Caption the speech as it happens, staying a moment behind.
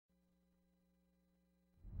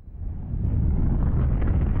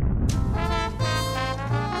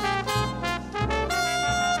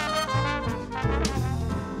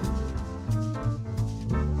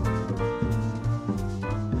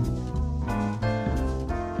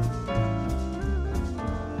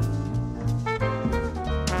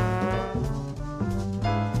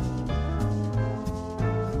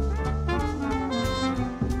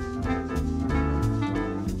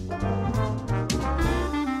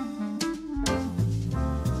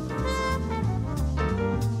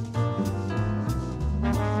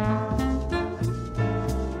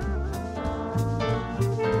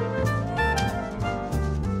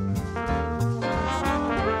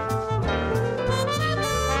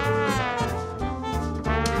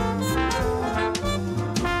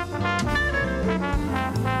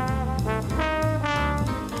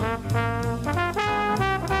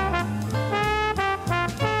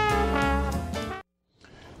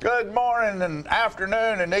Good morning and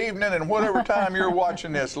afternoon and evening and whatever time you're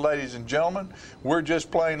watching this, ladies and gentlemen. We're just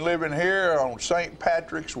plain living here on St.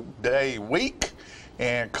 Patrick's Day week.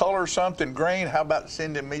 And color something green. How about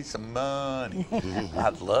sending me some money?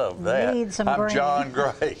 I'd love that. Need some I'm green. John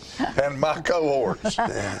Gray and my cohorts.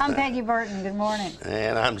 I'm Peggy Burton. Good morning.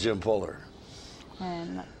 And I'm Jim Fuller.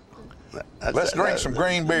 And Let's drink some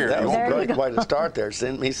green beer. That was There a you great go. way to start there.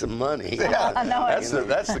 Send me some money. Yeah, I know it.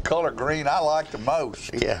 that's the color green I like the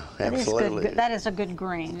most. Yeah, that is absolutely. good. That is a good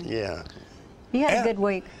green. Yeah. You had Yeah. a good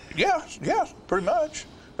week. Yeah, pretty much.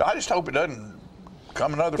 I just hope it doesn't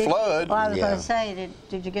come another flood. Well, I was Yeah. going to say,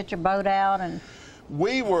 did you get your boat out? And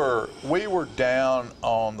We were down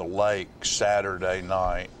on the lake Saturday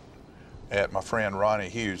night at my friend Ronnie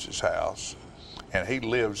Hughes' house, and he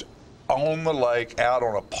lives on the lake out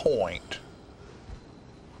on a point.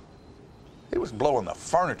 It was blowing the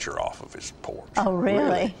furniture off of his porch. oh,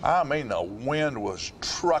 really? I mean, the wind was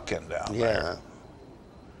trucking down there.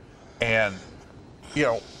 Yeah. And, you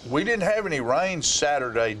know, we didn't have any rain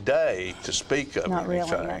Saturday day to speak of Not really,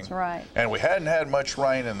 anything. that's right. And we hadn't had much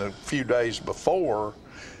rain in the few days before.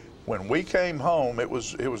 When we came home, it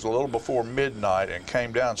was a little before midnight and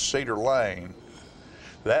came down Cedar Lane.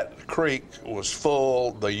 That creek was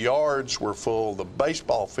full, the yards were full, the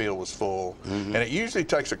baseball field was full, and it usually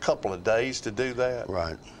takes a couple of days to do that.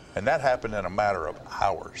 Right. And that happened in a matter of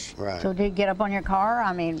hours. Right. So did you get up on your car?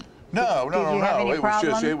 I mean, No, did you have any It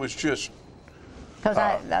problem? was just Because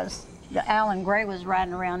Alan Gray was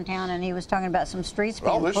riding around town and he was talking about some streets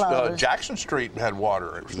being this closed. Jackson Street had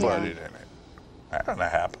water. It was flooded in it. That doesn't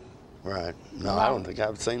happen. Right. No, I don't think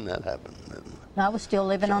I've seen that happen. I was still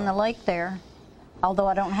living on the lake there. Although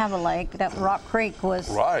I don't have a lake, that Rock Creek was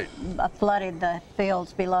Right. flooded the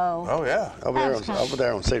fields below. Oh yeah. Over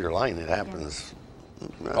there on Cedar Lane, it happens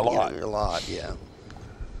A lot. A lot, yeah.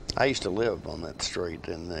 I used to live on that street,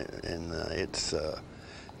 and it's,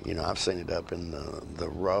 you know, I've seen it up in the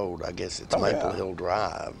road. I guess it's Oh, Maple yeah. Hill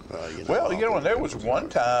Drive. Well, you know, and there was off one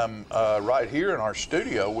time right here in our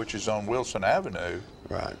studio, which is on Wilson Avenue,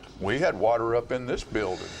 Right. we had water up in this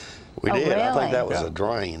building. We Oh, did. I think that really? was Yeah. a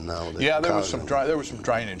drain, though. that Yeah, there was caused some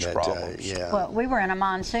drainage that, problems. yeah. Well, we were in a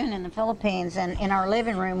monsoon in the Philippines, and in our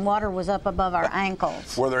living room, water was up above our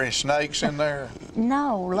ankles. Were there any snakes in there?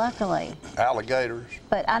 No, luckily. Alligators?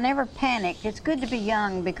 But I never panicked. It's good to be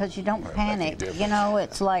young because you don't That'd make a panic. difference. You know,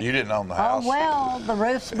 it's like, You didn't own the house. oh, well, the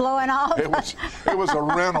roof's blowing off. It was a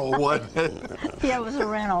rental, wasn't it? Yeah, it was a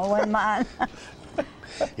rental, wasn't mine.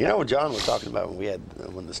 You know what John was talking about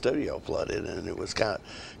when the studio flooded, and it was kind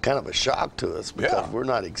of a shock to us because Yeah. we're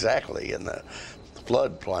not exactly in the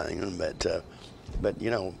floodplain, but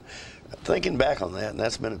you know, thinking back on that, and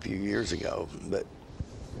that's been a few years ago, but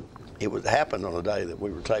it would happen on a day that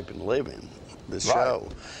we were taping Living, this Right. show,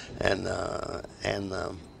 and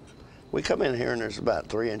we come in here and there's about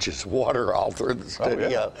 3 inches of water all through the Oh, yeah.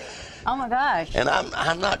 studio. Oh, my gosh. And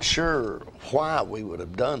I'm not sure why we would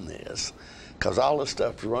have done this, because all this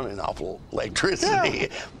stuff's running off of electricity. Yeah.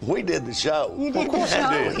 We did the show. You did the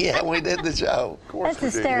show? Yeah, we did the show. That's we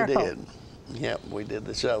did. hysterical. We did. Yeah, we did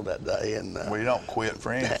the show that day. And We don't quit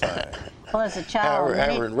for anything. Well, as a child,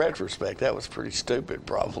 however, in retrospect, that was pretty stupid,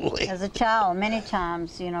 probably. as a child, many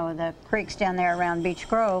times, you know, the creeks down there around Beech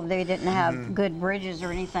Grove, they didn't have good bridges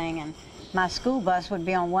or anything, and my school bus would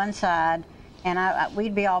be on one side, and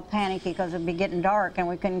we'd be all panicky because it'd be getting dark and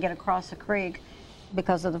we couldn't get across the creek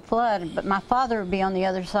because of the flood, but my father would be on the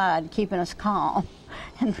other side keeping us calm.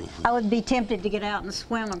 And I would be tempted to get out and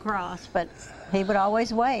swim across, but he would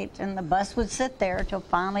always wait, and the bus would sit there till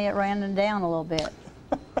finally it ran down a little bit.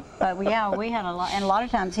 But yeah, we had a lot, and a lot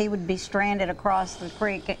of times he would be stranded across the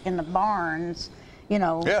creek in the barns, you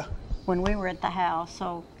know, Yeah. when we were at the house.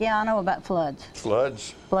 So yeah, I know about floods.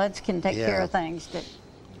 Floods. Floods can take care Yeah. of things that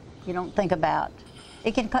you don't think about.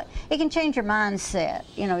 It can change your mindset.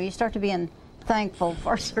 You know, you start to being thankful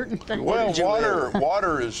for certain things. Well, did you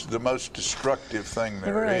water is the most destructive thing It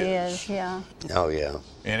there really is, yeah. Oh, yeah.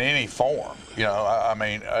 in any form. You know, I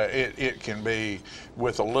mean, it can be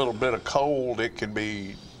with a little bit of cold. It can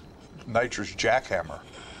be nature's jackhammer.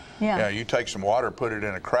 Yeah. You know, you take some water, put it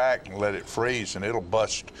in a crack, and let it freeze, and it'll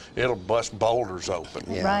bust boulders open.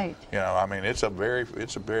 Yeah. Right. You know, I mean, it's a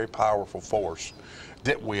very powerful force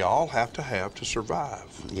that we all have to survive.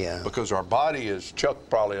 Yeah. Because our body is, Chuck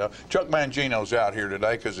Mangino's out here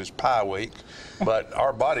today because it's pie week, but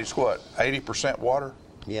our body's what, 80% water?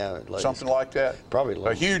 Yeah, at least. Something like that? Probably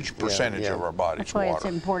A huge percentage yeah. of our body's That's why it's water.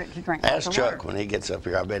 important to drink Ask lots of Chuck water. when he gets up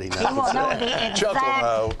here. I bet he knows. He will know the exact Chuck will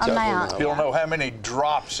know. Chuck will amount. know. He'll know how many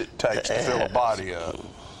drops it takes to fill a body up.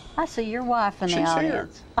 I see your wife in the She's here.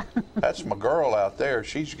 audience. That's my girl out there.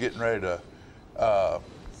 She's getting ready to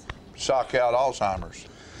Sock out Alzheimer's.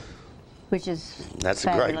 which is That's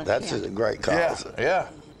fabulous, That's yeah. a great Yeah, cause. yeah.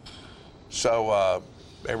 So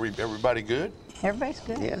everybody good? Everybody's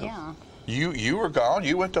good. Yeah. Yeah. You were gone.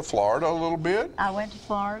 You went to Florida a little bit. I went to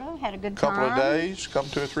Florida, had a good Couple time. of days, couple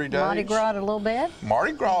 2 or 3 days. Mardi Gras a little bit.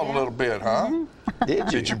 Mardi Gras a little bit, huh?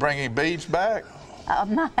 Did you? Bring any beads back?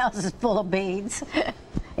 My house is full of beads.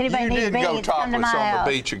 Anybody You need didn't beads? go Come to topless my on house.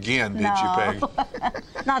 the beach again, did No. you, Peggy?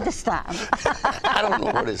 Not this time. I don't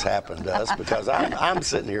know what has happened to us because I'm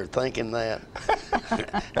sitting here thinking that,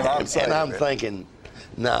 And I'm saying and I'm it. thinking,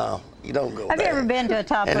 no, you don't go Have there. you ever been to a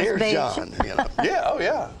topless And here's beach? John. You know. Yeah, oh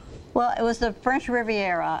yeah. Well, it was the French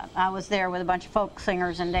Riviera. I was there with a bunch of folk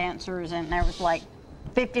singers and dancers, and there was like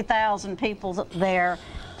 50,000 people there.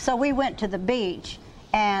 So we went to the beach,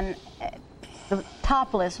 and the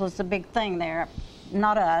topless was the big thing there,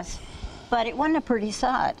 not us. But it wasn't a pretty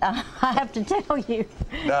sight. I have to tell you,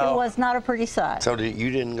 No. it was not a pretty sight. So you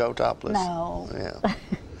didn't go topless? No. Yeah.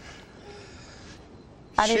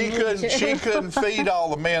 I didn't reach it. She couldn't feed all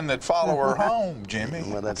the men that follow her home, Jimmy.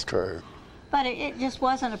 Well, that's true. But it just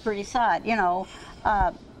wasn't a pretty sight, you know.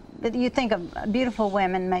 You think of beautiful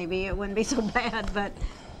women, maybe it wouldn't be so bad, but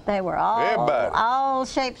they were Everybody. all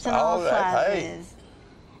shapes and all All that, sizes. hey.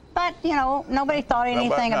 But you know, nobody thought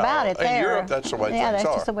anything no. about it In there. Europe, that's the way yeah, things that's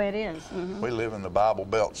are. just the way it is. Mhm. We live in the Bible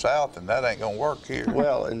Belt South, and that ain't gonna work here.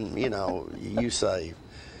 Well, and you know, you say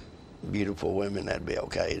beautiful women, that'd be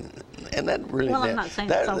okay, and that really. Well, I'm not saying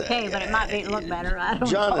it's okay, but it might be look better. I don't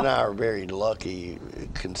John know. and I are very lucky,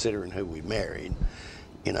 considering who we married.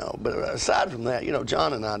 You know, but aside from that, you know,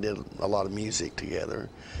 John and I did a lot of music together,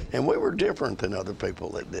 and we were different than other people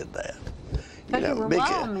that did that. But you were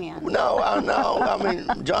wild men. No, I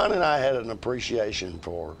mean, John and I had an appreciation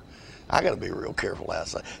for. I got to be real careful how I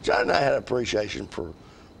say. John and I had appreciation for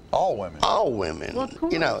All women. all women. Well,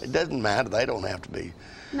 of You know, course. it doesn't matter. They don't have to be,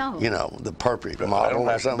 No. you know, the perfect They model don't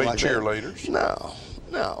or have to something be like cheerleaders. that.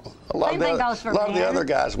 No. A lot, Same thing goes for a lot of the men. other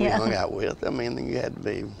guys we Yeah. hung out with, I mean, you had to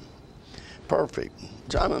be perfect.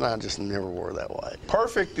 John and I just never were that way.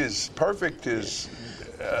 Perfect is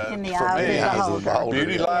In the for eyes me, of the beholder.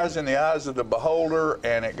 beauty yeah. lies in the eyes of the beholder,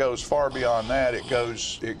 and it goes far beyond that. It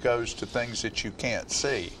goes to things that you can't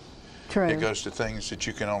see. True. It goes to things that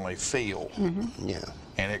you can only feel, Yeah.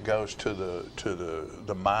 and it goes to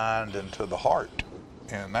the mind and to the heart,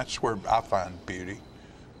 and that's where I find beauty.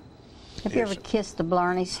 Have you ever kissed the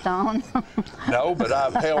Blarney Stone? No, but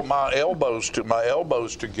I've held my elbows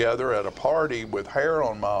together at a party with hair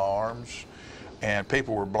on my arms, and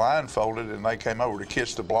people were blindfolded, and they came over to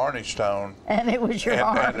kiss the Blarney Stone. And it was your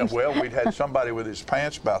arms. And well, we'd had somebody with his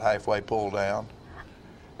pants about halfway pulled down,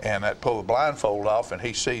 and that pulled the blindfold off, and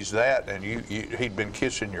he sees that, and he'd been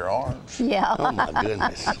kissing your arms. Yeah. Oh my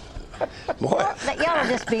goodness. Boy, That y'all are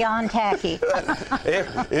just beyond tacky.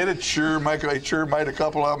 It sure made a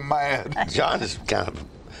couple of them mad. John is kind of,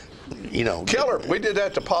 you know. Keller, we did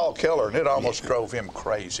that to Paul Keller, and it almost drove him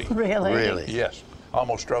crazy. Really? Really. Yes,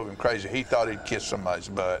 almost drove him crazy. He thought he'd kiss somebody's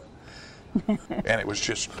butt, and it was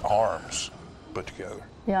just arms put together.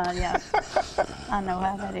 Yeah. I know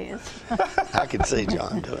how that is. I could see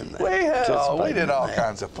John doing that. We Participating did in all that.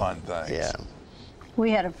 kinds of fun things. Yeah.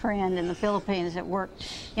 We had a friend in the Philippines that worked,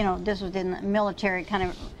 you know, this was in the military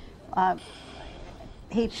kind of,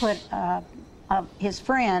 he put his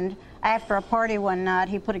friend, after a party one night,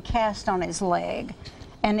 he put a cast on his leg.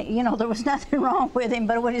 And, you know, there was nothing wrong with him,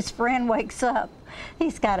 but when his friend wakes up,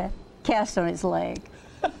 he's got a cast on his leg.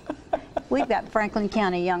 We've got Franklin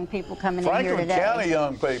County young people coming in here Franklin today. County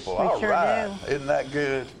young people. We All sure right. do. Isn't that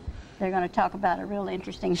good? They're going to talk about a real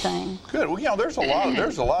interesting thing. Good. Well, you know, there's a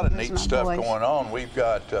lot of neat my stuff voice. going on. We've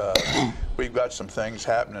got some things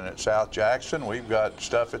happening at South Jackson. We've got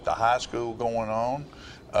stuff at the high school going on.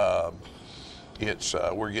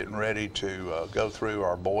 We're getting ready to go through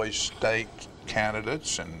our boys' state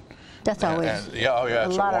candidates, and That's always it's a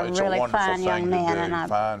lot of it's a really wonderful fine thing young to men, do. and I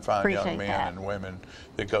fine young appreciate men that. and women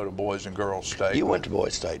that go to Boys and Girls State. You went to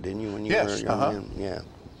Boys State, didn't you, when you Yes, were a young uh-huh. man? Yeah.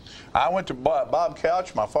 I went to Bob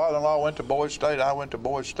Couch. My father-in-law went to Boys State. I went to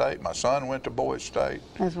Boys State. My son went to Boys State.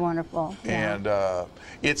 That's wonderful. Yeah. And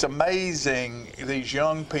it's amazing, these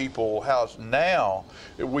young people, how now,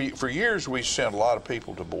 for years we sent a lot of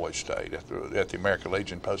people to Boys State at the American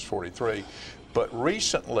Legion Post 43, but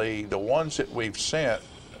recently the ones that we've sent,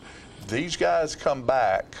 these guys come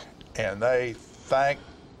back and they thank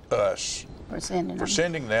us for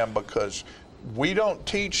sending them. because we don't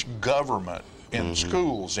teach government in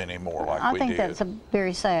schools anymore like I we think did. that's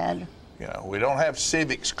very sad. You know, we don't have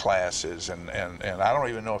civics classes, and I don't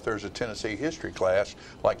even know if there's a Tennessee history class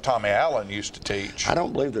like Tommy Allen used to teach. I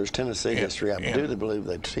don't believe there's Tennessee history. I do believe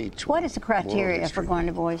they teach. What is the criteria for going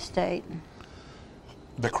to Boys State?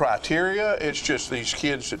 The criteria, it's just these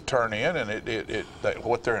kids that turn in, and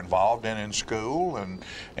what they're involved in school,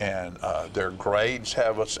 and their grades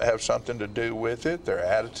have something to do with it, their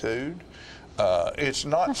attitude. It's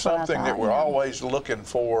not That's something that we're always looking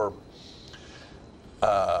for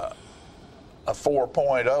a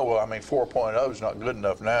 4.0. Well, I mean, 4.0 is not good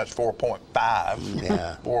enough now. It's 4.5,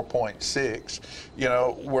 4.6. You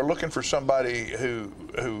know, we're looking for somebody who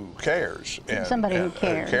cares. And, somebody who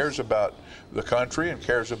cares. Cares about the country and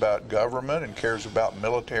cares about government and cares about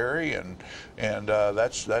military, and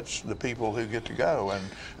that's the people who get to go. And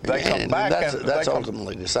they come back. That's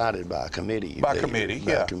ultimately decided by a committee. By committee,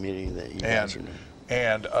 yeah. A committee that you answer to.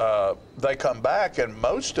 And they come back, and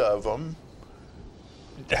most of them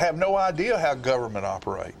have no idea how government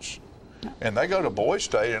operates. And they go to Boys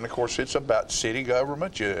State, and of course it's about city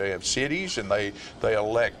government. You have cities, and they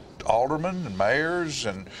elect aldermen and mayors,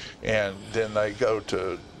 and then they go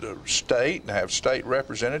to the state and have state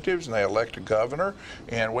representatives, and they elect a governor.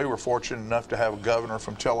 And we were fortunate enough to have a governor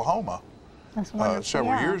from Tullahoma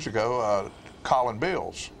several years ago, Colin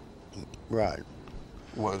Bills. Right.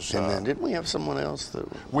 Was, and then didn't we have someone else that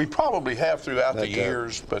we probably have throughout the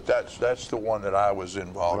years, but that's the one that I was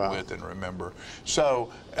involved with and remember.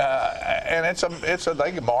 So and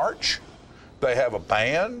they march, they have a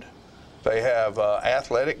band, they have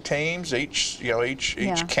athletic teams. Each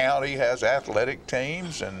county has athletic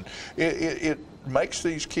teams, and it makes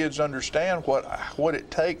these kids understand what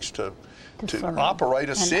it takes to operate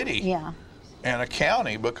a city. Yeah. And a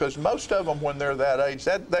county, because most of them, when they're that age,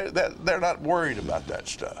 they're not worried about that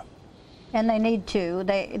stuff. And they need to.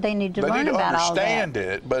 They need to learn about all that. They need to understand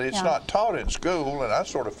it, but it's not taught in school. And I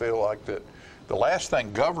sort of feel like that the last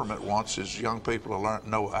thing government wants is young people to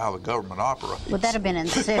know how the government operates. Would that have been in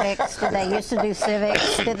civics? Did they used to do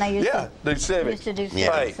civics? Didn't they used to do civics? Used to do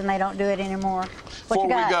civics, and they don't do it anymore. Before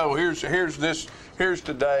we go, here's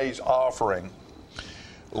today's offering.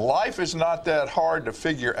 Life is not that hard to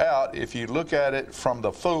figure out if you look at it from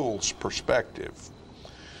the fool's perspective.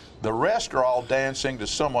 The rest are all dancing to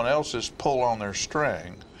someone else's pull on their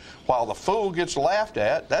string. While the fool gets laughed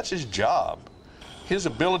at, that's his job. His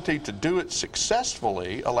ability to do it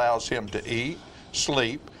successfully allows him to eat,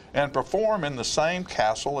 sleep, and perform in the same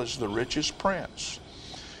castle as the richest prince,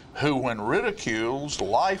 who, when ridicules,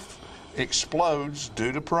 life explodes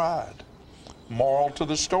due to pride. Moral to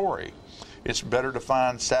the story: it's better to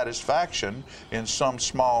find satisfaction in some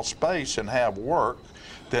small space and have work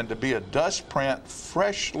than to be a dust print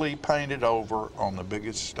freshly painted over on the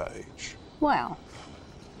biggest stage. Wow.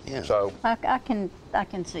 Yeah. So I can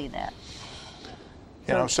see that.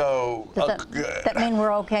 You know, so does that mean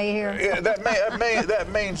we're okay here? Yeah, that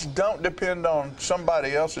means don't depend on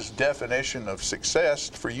somebody else's definition of success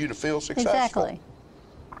for you to feel successful. Exactly.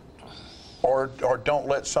 Or don't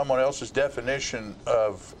let someone else's definition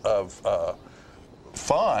of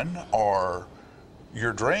fun or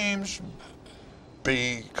your dreams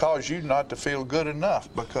cause you not to feel good enough,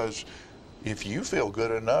 because if you feel good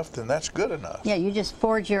enough, then that's good enough. Yeah, you just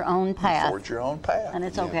forge your own path. Forge your own path. And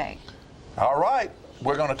it's okay. All right,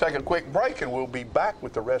 we're going to take a quick break, and we'll be back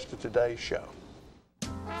with the rest of today's show.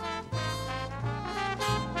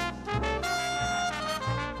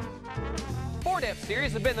 Ford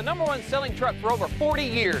F-Series has been the #1 selling truck for over 40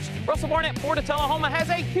 years. Russell Barnett Ford of Tullahoma has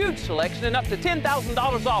a huge selection and up to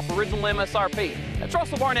 $10,000 off original MSRP. That's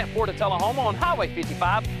Russell Barnett Ford of Tullahoma on Highway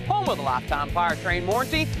 55, home of the lifetime powertrain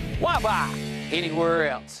warranty. Why buy anywhere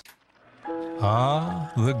else?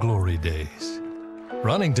 Ah, the glory days.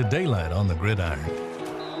 Running to daylight on the gridiron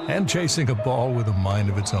and chasing a ball with a mind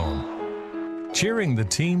of its own. Cheering the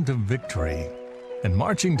team to victory and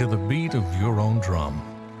marching to the beat of your own drum.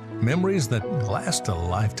 Memories that last a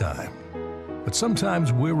lifetime. But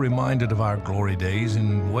sometimes we're reminded of our glory days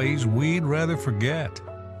in ways we'd rather forget.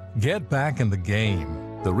 Get back in the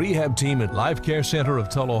game. The rehab team at Life Care Center of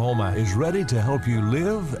Tullahoma is ready to help you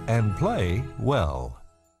live and play well.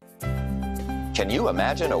 Can you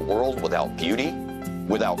imagine a world without beauty,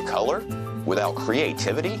 without color, without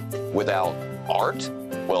creativity, without art?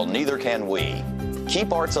 Well, neither can we.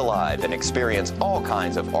 Keep arts alive and experience all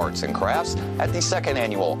kinds of arts and crafts at the second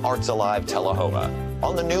annual Arts Alive Tullahoma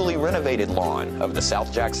on the newly renovated lawn of the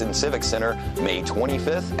South Jackson Civic Center, May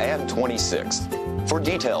 25th and 26th. For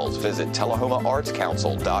details, visit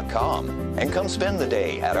TullahomaArtsCouncil.com and come spend the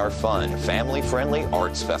day at our fun, family-friendly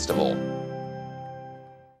arts festival.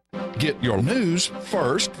 Get your news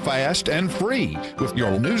first, fast, and free with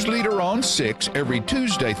your news leader on 6 every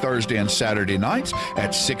Tuesday, Thursday, and Saturday nights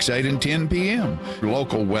at 6, 8, and 10 p.m.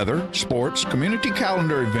 Local weather, sports, community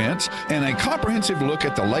calendar events, and a comprehensive look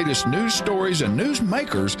at the latest news stories and news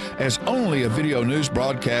makers as only a video news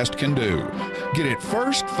broadcast can do. Get it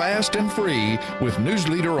first, fast, and free with News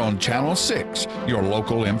Leader on Channel 6, your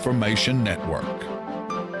local information network.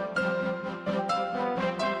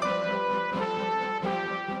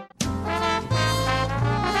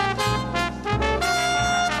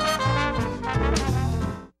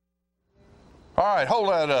 All right, hold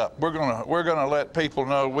that up. We're gonna let people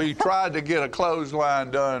know we tried to get a clothesline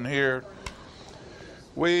done here.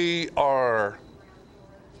 We are.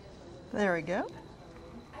 There we go.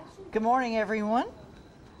 Good morning, everyone.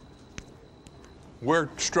 We're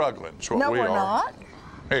struggling. Is what No, we we're are. not.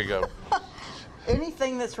 There you go.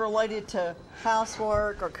 Anything that's related to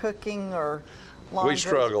housework or cooking or laundry, We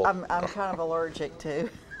struggle. I'm kind of allergic to.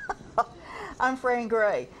 I'm Fran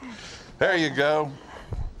Gray. There you go.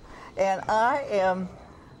 And I am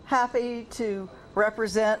happy to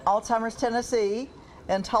represent Alzheimer's Tennessee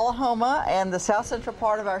in Tullahoma and the south central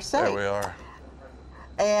part of our state. There we are.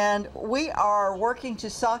 And we are working to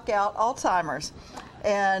sock out Alzheimer's.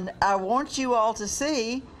 And I want you all to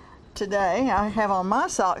see today, I have on my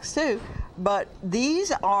socks too, but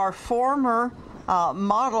these are former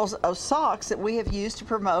models of socks that we have used to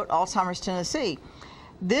promote Alzheimer's Tennessee.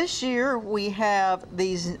 This year we have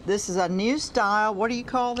these, this is a new style, what do you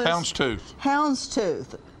call this? Houndstooth.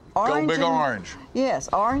 Houndstooth. Go big orange. Yes,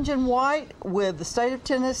 orange and white with the state of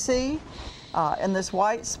Tennessee in this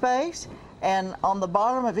white space. And on the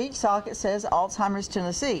bottom of each sock it says Alzheimer's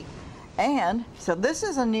Tennessee. And so this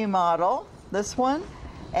is a new model, this one,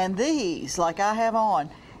 and these, like I have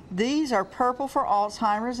on, these are purple for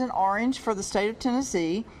Alzheimer's and orange for the state of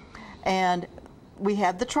Tennessee. And we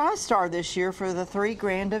had the TriStar this year for the 3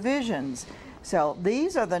 grand divisions. So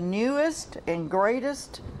these are the newest and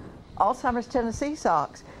greatest Alzheimer's Tennessee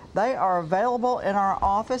socks. They are available in our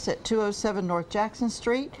office at 207 North Jackson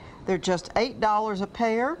Street. They're just $8 a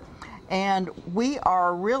pair. And we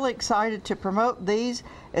are really excited to promote these,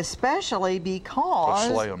 especially because...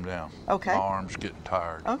 Let's lay them down. Okay. My arm's getting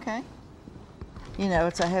tired. Okay. You know,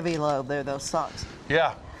 it's a heavy load there, those socks.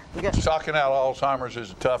 Yeah. We got- Socking out Alzheimer's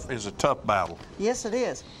is a tough battle. Yes, it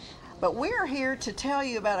is. But we're here to tell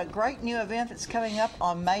you about a great new event that's coming up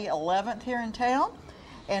on May 11th here in town,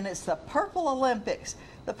 and it's the Purple Olympics.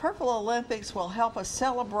 The Purple Olympics will help us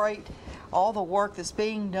celebrate all the work that's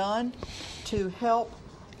being done to help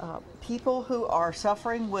people who are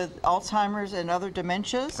suffering with Alzheimer's and other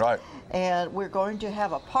dementias. Right. And we're going to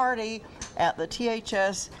have a party at the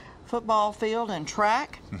THS football field and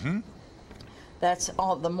track. Mm-hmm. That's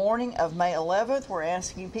on the morning of May 11th. We're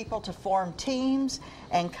asking people to form teams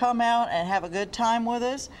and come out and have a good time with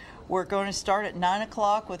us. We're going to start at 9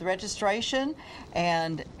 o'clock with registration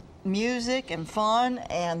and music and fun.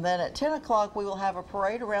 And then at 10 o'clock, we will have a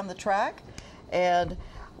parade around the track. And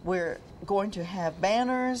we're going to have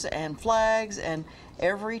banners and flags, and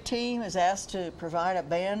every team is asked to provide a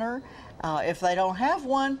banner. If they don't have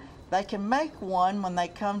one, they can make one when they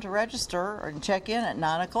come to register or check in at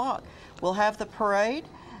 9 o'clock. We'll have the parade,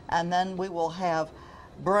 and then we will have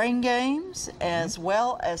brain games as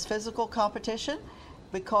well as physical competition,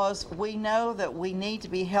 because we know that we need to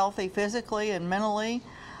be healthy physically and mentally,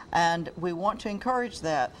 and we want to encourage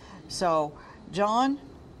that. So, John,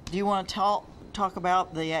 do you want to talk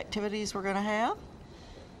about the activities we're going to have?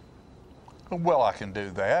 Well, I can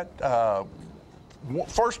do that.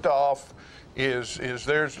 First off, is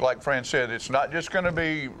there's, like Fran said, it's not just going to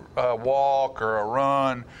be a walk or a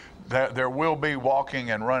run. There will be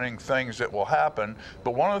walking and running things that will happen,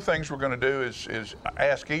 but one of the things we're going to do is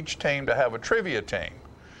ask each team to have a trivia team,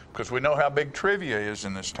 because we know how big trivia is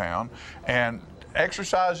in this town, and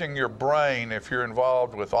exercising your brain if you're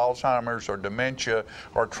involved with Alzheimer's or dementia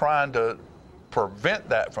or trying to prevent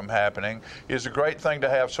that from happening is a great thing to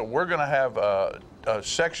have. So we're going to have a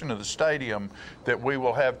section of the stadium that we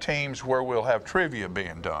will have teams where we'll have trivia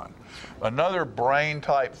being done. Another brain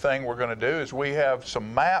type thing we're going to do is we have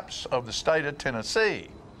some maps of the state of Tennessee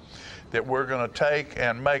that we're going to take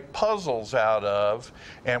and make puzzles out of,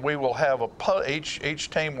 and we will have each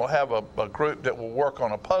team will have a group that will work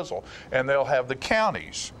on a puzzle, and they'll have the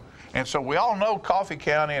counties. And so we all know Coffee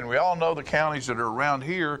County, and we all know the counties that are around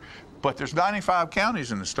here, but there's 95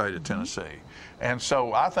 counties in the state of Tennessee. And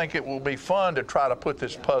so I think it will be fun to try to put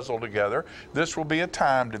this puzzle together. This will be a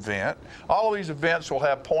timed event. All of these events will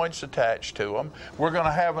have points attached to them. We're going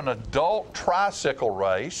to have an adult tricycle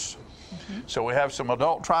race. So we have some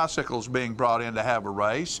adult tricycles being brought in to have a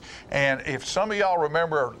race. And if some of y'all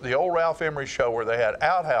remember the old Ralph Emery show where they had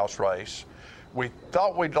outhouse race, we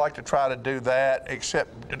thought we'd like to try to do that,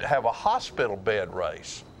 except have a hospital bed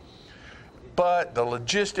race. But the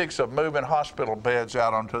logistics of moving hospital beds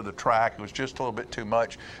out onto the track was just a little bit too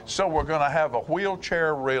much. So we're going to have a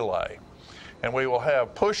wheelchair relay. And we will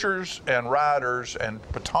have pushers and riders and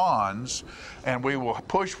batons, and we will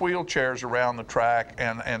push wheelchairs around the track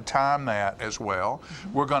and time that as well.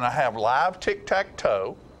 We're going to have live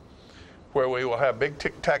tic-tac-toe, where we will have big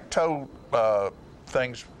tic-tac-toe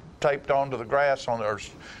things taped onto the grass or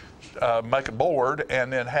make a board,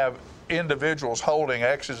 and then have individuals holding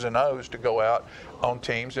X's and O's to go out on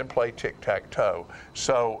teams and play tic-tac-toe.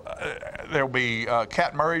 So there'll be,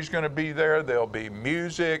 Cat Murray's going to be there, there'll be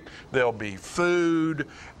music, there'll be food,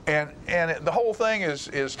 and the whole thing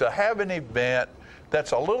is to have an event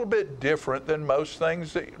that's a little bit different than most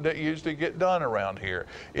things that usually get done around here.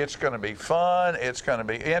 It's going to be fun. It's going to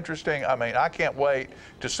be interesting. I mean, I can't wait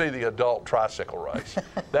to see the adult tricycle race.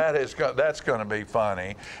 That's going to be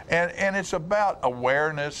funny. And it's about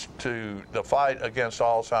awareness to the fight against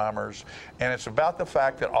Alzheimer's, and it's about the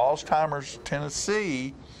fact that Alzheimer's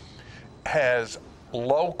Tennessee has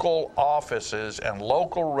local offices and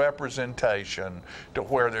local representation to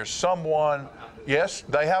where there's someone. Yes,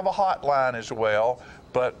 they have a hotline as well,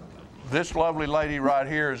 but this lovely lady right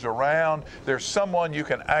here is around. There's someone you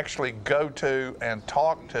can actually go to and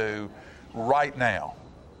talk to right now.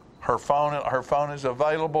 Her phone is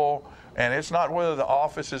available, and it's not whether the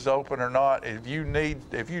office is open or not. If you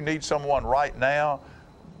need someone right now,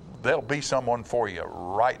 there'll be someone for you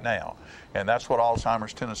right now. And that's what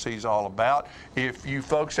Alzheimer's Tennessee is all about. If you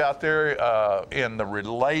folks out there in the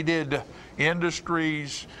related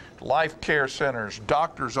industries, life care centers,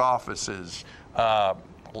 doctors' offices,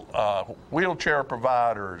 wheelchair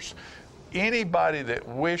providers, anybody that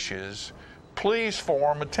wishes, please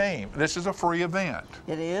form a team. This is a free event.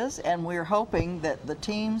 It is, and we're hoping that the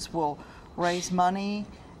teams will raise money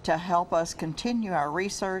to help us continue our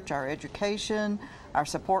research, our education, our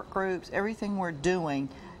support groups, everything we're doing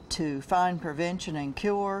to find prevention and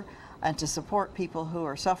cure, and to support people who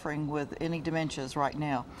are suffering with any dementias right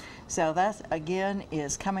now. So that, again,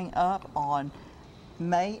 is coming up on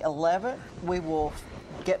May 11th. We will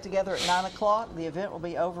get together at 9 o'clock. The event will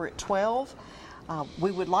be over at 12.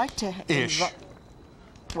 We would like to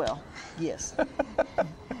well, yes.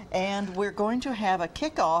 And we're going to have a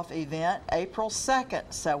kickoff event April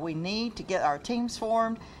 2nd. So we need to get our teams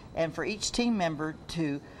formed, and for each team member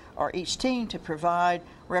or each team to provide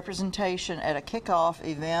representation at a kickoff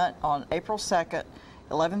event on April 2nd,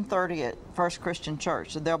 11:30 at First Christian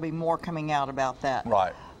Church. So there'll be more coming out about that.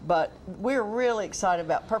 Right. But we're really excited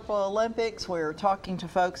about Purple Olympics. We're talking to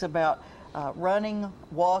folks about running,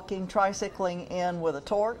 walking, tricycling in with a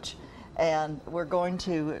torch, and we're going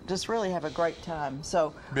to just really have a great time.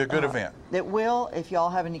 So be a good event. It will. If y'all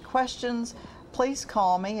have any questions, please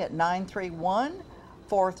call me at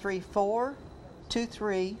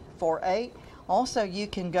 931-434-2348. Also, you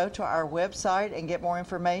can go to our website and get more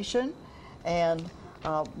information, and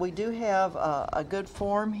we do have a good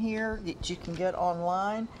form here that you can get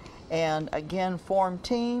online, and again, form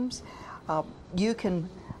teams. You can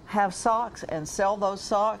have socks and sell those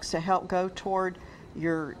socks to help go toward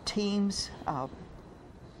your team's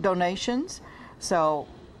donations. So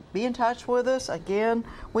be in touch with us. Again,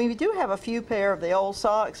 we do have a few pair of the old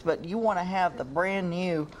socks, but you want to have the brand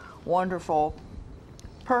new, wonderful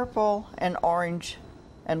purple and orange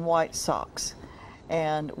and white socks.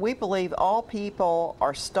 And we believe all people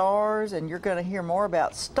are stars, and you're going to hear more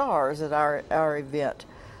about stars at our event.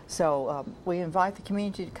 So we invite the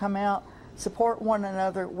community to come out, support one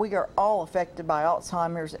another. We are all affected by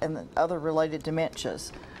Alzheimer's and the other related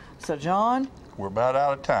dementias. So John? We're about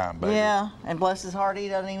out of time, baby. Yeah, and bless his heart, he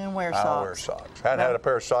doesn't even wear socks. I don't wear socks. I hadn't had a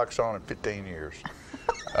pair of socks on in 15 years.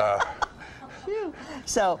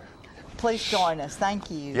 So please join us. Thank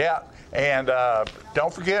you. Yeah, and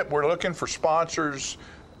don't forget, we're looking for sponsors,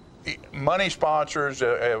 money sponsors.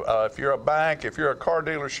 If you're a bank, if you're a car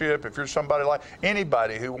dealership, if you're somebody like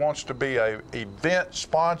anybody who wants to be an event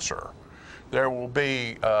sponsor, there will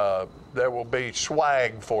be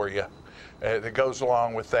swag for you that goes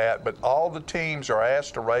along with that. But all the teams are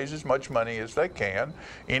asked to raise as much money as they can,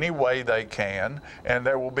 any way they can, and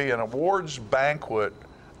there will be an awards banquet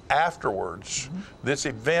afterwards. Mm-hmm. This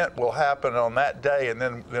event will happen on that day, and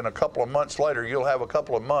then a couple of months later, you'll have a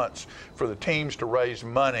couple of months for the teams to raise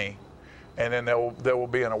money, and then there will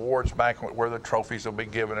be an awards banquet where the trophies will be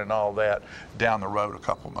given and all that down the road a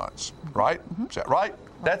couple of months. Right? Mm-hmm. Is that right?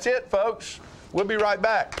 That's it, folks. We'll be right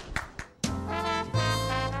back.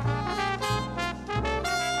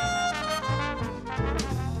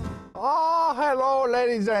 Hello,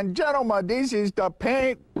 ladies and gentlemen. This is the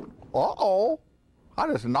paint. Uh-oh. I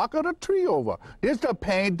just knocked the tree over. This is the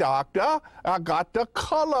paint doctor. I got the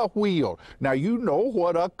color wheel. Now, you know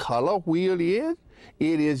what a color wheel is?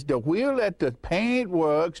 It is the wheel at the paint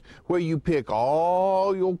works where you pick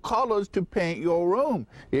all your colors to paint your room.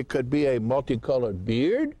 It could be a multicolored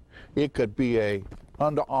beard. It could be a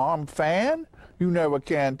underarm fan. You never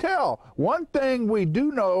can tell. One thing we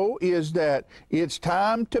do know is that it's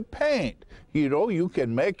time to paint. You know, you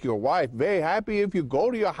can make your wife very happy if you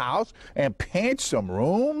go to your house and paint some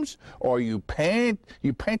rooms, or you paint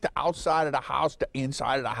the outside of the house, the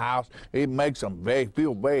inside of the house. It makes them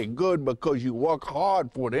feel very good because you work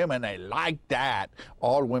hard for them and they like that.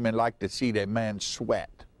 All women like to see their man sweat,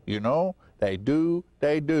 you know? They do.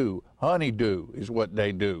 Honeydew is what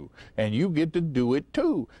they do. And you get to do it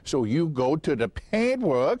too. So you go to the paint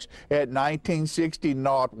works at 1960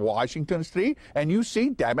 North Washington Street and you see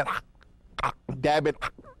David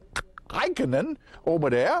Heikkinen over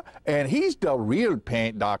there, and he's the real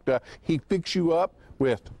paint doctor. He fix you up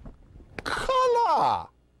with color.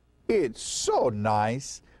 It's so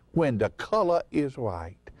nice when the color is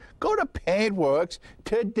right. Go to Paintworks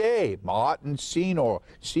today. Martin Senor.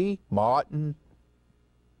 See? Martin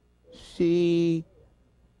Senor.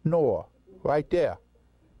 Right there.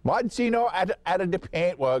 Martin Senor at the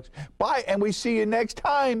Paintworks. Bye, and we see you next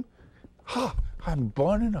time. I'm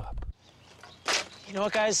burning up. You know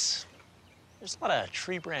what, guys? There's a lot of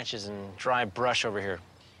tree branches and dry brush over here.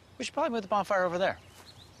 We should probably move the bonfire over there.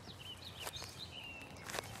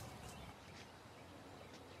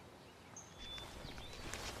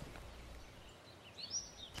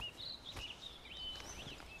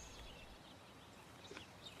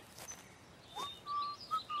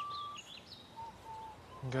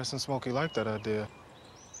 I'm guessing Smokey liked that idea.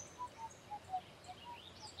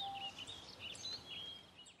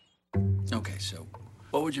 Okay, so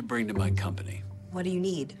what would you bring to my company? What do you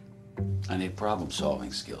need? I need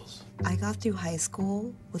problem-solving skills. I got through high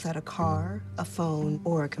school without a car, a phone,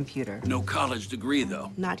 or a computer. No college degree,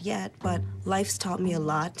 though. Not yet, but life's taught me a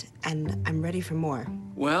lot, and I'm ready for more.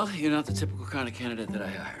 Well, you're not the typical kind of candidate that I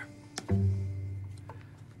hire.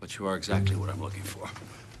 But you are exactly what I'm looking for.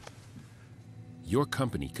 Your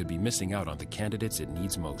company could be missing out on the candidates it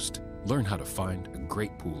needs most. Learn how to find a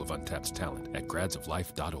great pool of untapped talent at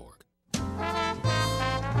gradsoflife.org.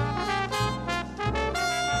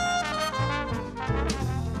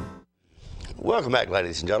 Welcome back,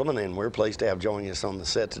 ladies and gentlemen, and we're pleased to have joining us on the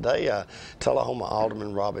set today Tullahoma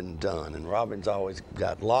Alderman Robin Dunn. And Robin's always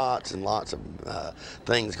got lots and lots of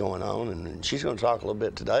things going on, and she's going to talk a little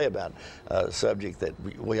bit today about a subject that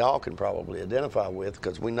we all can probably identify with,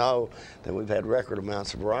 because we know that we've had record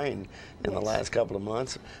amounts of rain in the last couple of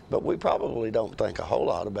months, but we probably don't think a whole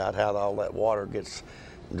lot about how all that water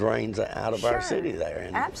drains out of our city there.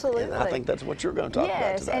 Absolutely. And I think that's what you're going to talk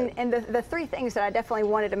about today. Yes, and the three things that I definitely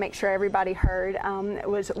wanted to make sure everybody heard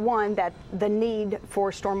was, one, that the need for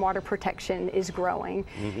stormwater protection is growing,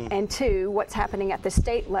 and two, what's happening at the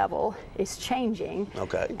state level is changing,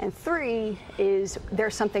 and three is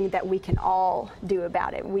there's something that we can all do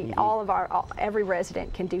about it. We every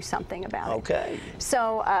resident can do something about it.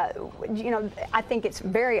 So, you know, I think it's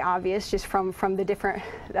very obvious just from the different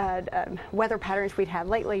weather patterns we've had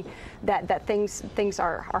lately that things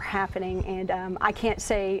are happening, and I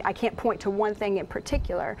can't point to one thing in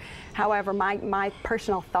particular. However, my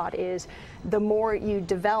personal thought is the more you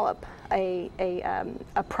develop a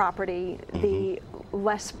property,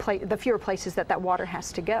 the fewer places that water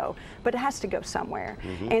has to go, but it has to go somewhere.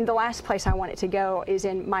 And the last place I want it to go is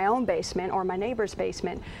in my own basement or my neighbor's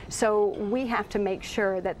basement. So we have to make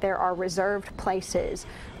sure that there are reserved places,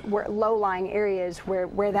 where low-lying areas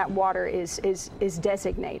where that water is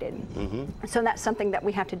designated. So that's something that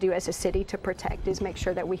we have to do as a city to protect, is make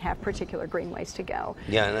sure that we have particular greenways to go.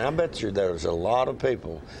 Yeah, and I bet you there's a lot of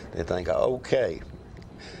people that think, okay,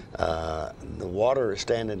 the water is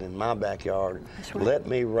standing in my backyard. Let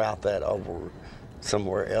me route that over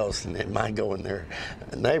somewhere else, and it might go in their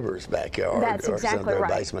neighbor's backyard or their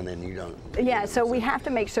basement, and you don't. Yeah, so we have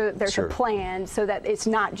to make sure that there's a plan so that it's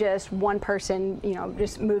not just one person, you know,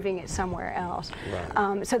 just moving it somewhere else.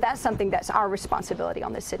 So that's something that's our responsibility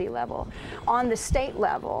on the city level. On the state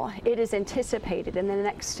level, it is anticipated in the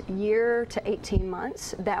next year to 18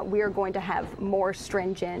 months that we are going to have more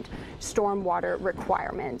stringent stormwater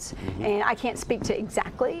requirements. And I can't speak to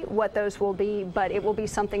exactly what those will be, but it will be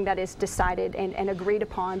something that is decided and agreed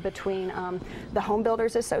upon between the Home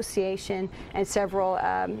Builders Association and several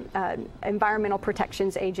environmental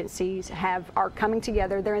protections agencies are coming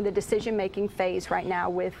together. They're in the decision-making phase right now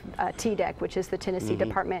with TDEC, which is the Tennessee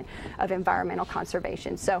Department of Environmental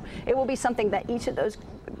Conservation. So it will be something that each of those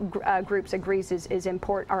groups agrees is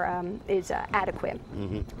important or is adequate,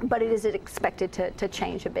 but it is expected to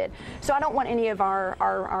change a bit. So I don't want any of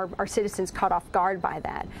our citizens caught off guard by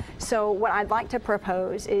that. So what I'd like to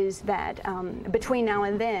propose is that between now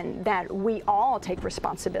and then that we all take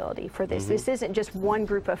responsibility for this. This isn't just one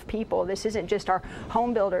group of people. This isn't just our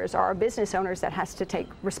home builders or our business owners that has to take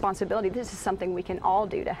responsibility. This is something we can all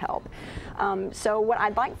do to help. So what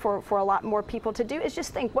I'd like for a lot more people to do is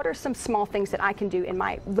just think, what are some small things that I can do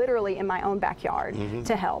literally in my own backyard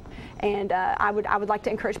to help? And I would like to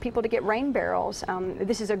encourage people to get rain barrels.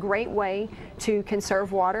 This is a great way to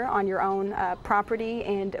conserve water on your own property,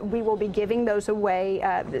 and we will be giving those away,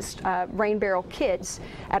 rain barrel kits,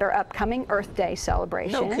 at our upcoming Earth Day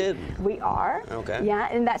celebration. No kidding. We are. Okay. Yeah,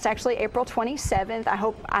 and that's actually April 27th.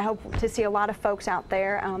 I hope to see a lot of folks out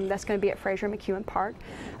there. That's going to be at Fraser McEwen Park.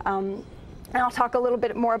 And I'll talk a little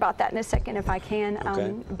bit more about that in a second if I can.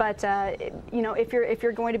 Okay. But you know, if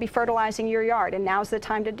you're going to be fertilizing your yard, and now's the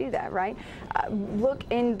time to do that, right? Look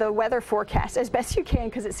in the weather forecast as best you can,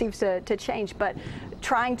 because it seems to change. But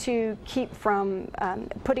trying to keep from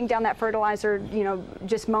putting down that fertilizer, you know,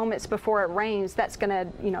 just moments before it rains,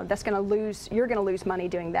 you're gonna lose money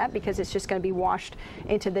doing that, because it's just gonna be washed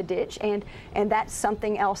into the ditch, and that's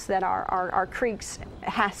something else that our creeks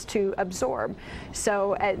has to absorb.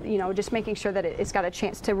 So you know, just making sure that it's got a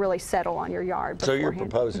chance to really settle on your yard. So you're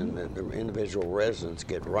proposing that the individual residents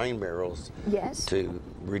get rain barrels to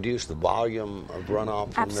reduce the volume of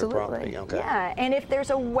runoff from their property? Okay. Yeah, and if there's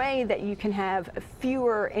a way that you can have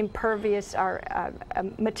fewer impervious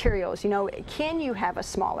materials, you know, can you have a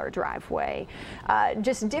smaller driveway?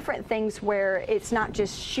 Just different things where it's not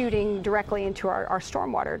just shooting directly into our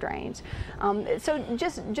stormwater drains. So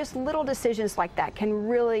just little decisions like that can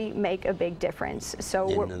really make a big difference.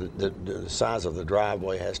 So the size of the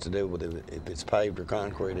driveway has to do with if it's paved or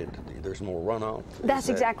concrete, there's more runoff? That's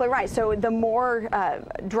exactly right. So the more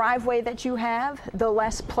driveway that you have, the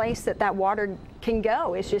less place that water can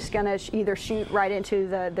go. It's just going to either shoot right into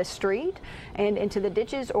the street and into the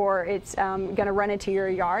ditches, or it's going to run into your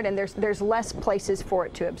yard, and there's less places for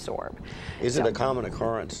it to absorb. Is it a common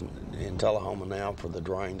occurrence in Tullahoma now for the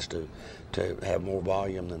drains to have more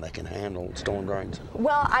volume than they can handle, storm drains?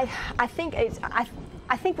 Well,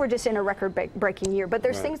 I think we're just in a record-breaking year, but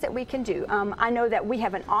there's things that we can do. I know that we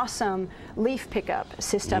have an awesome leaf pickup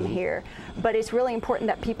system here, but it's really important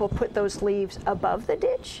that people put those leaves above the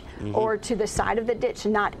ditch or to the side of the ditch,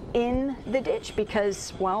 not in the ditch,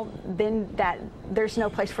 because, well, then there's no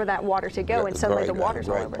place for that water to go, and suddenly the water's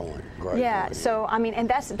all over. Yeah, so I mean, and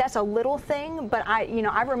that's a little thing, but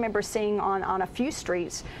I remember seeing on a few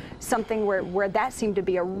streets something where that seemed to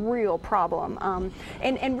be a real problem,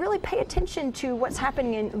 and really pay attention to what's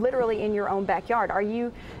happening literally in your own backyard.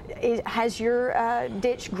 Has your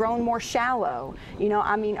ditch grown more shallow? You know,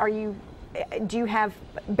 I mean, do you have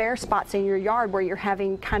bare spots in your yard where you're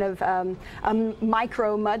having kind of a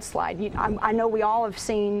micro mudslide? I know we all have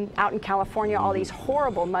seen out in California all these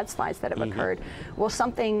horrible mudslides that have occurred. Well,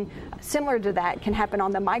 something similar to that can happen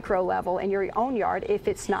on the micro level in your own yard if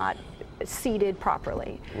it's not seeded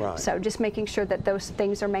properly. Right. So just making sure that those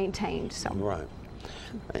things are maintained. So. Right.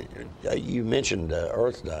 You mentioned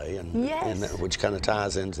Earth Day, and which kind of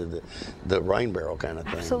ties into the rain barrel kind of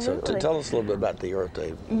thing. Absolutely. So tell us a little bit about the Earth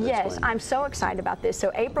Day. Yes, I'm so excited about this.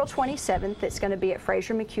 So April 27th, it's going to be at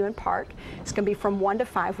Fraser McEwen Park. It's going to be from 1 to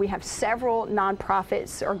 5. We have several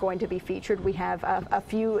nonprofits are going to be featured. We have a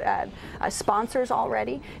few sponsors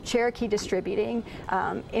already. Cherokee Distributing,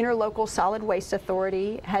 Interlocal Solid Waste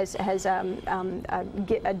Authority has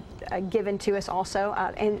given to us also.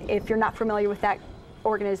 And if you're not familiar with that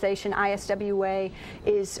organization, ISWA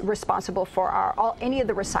is responsible for any of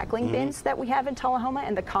the recycling bins that we have in Tullahoma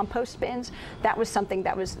and the compost bins. That was something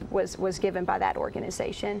that was given by that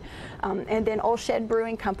organization. And then Old Shed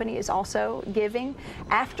Brewing Company is also giving.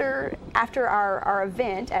 After our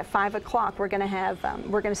event at 5 o'clock, we're going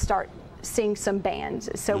to start seeing some bands.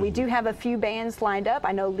 So we do have a few bands lined up.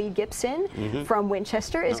 I know Lee Gibson from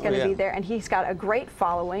Winchester is going to be there, and he's got a great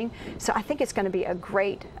following. So I think it's going to be a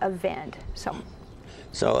great event.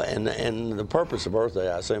 So, and the purpose of Earth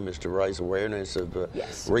Day, I assume, is to raise awareness of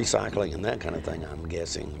recycling and that kind of thing, I'm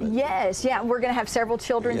guessing. But yes, yeah, we're going to have several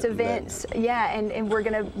children's events. And we're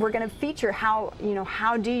going to feature how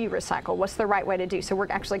do you recycle? What's the right way to do? So we're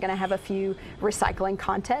actually going to have a few recycling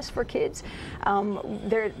contests for kids.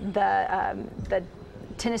 The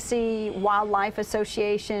Tennessee Wildlife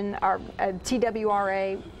Association, our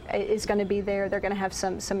TWRA is going to be there. They're going to have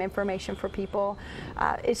some information for people.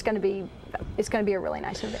 It's going to be a really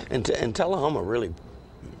nice event. And Tullahoma really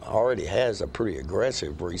already has a pretty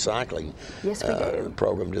aggressive recycling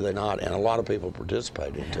program, do they not? And a lot of people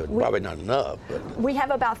participate into it. Probably not enough, but we have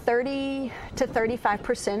about 30 to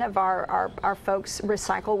 35% of our folks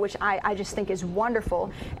recycle, which I just think is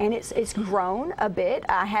wonderful, and it's grown a bit.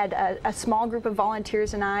 I had a small group of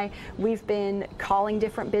volunteers and we've been calling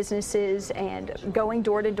different businesses and going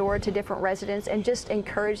door to door to different residents and just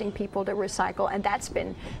encouraging people to recycle, and that's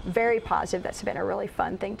been very positive. That's been a really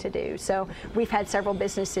fun thing to do. So we've had several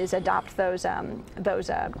businesses adopt those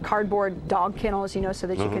cardboard dog kennels, you know, so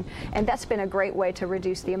that you can, and that's been a great way to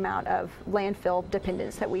reduce the amount of landfill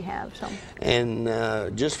dependence that we have. So.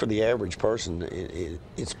 And just for the average person,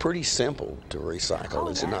 it's pretty simple to recycle,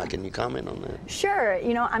 is it not? Can you comment on that? Sure.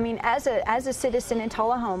 You know, I mean, as a citizen in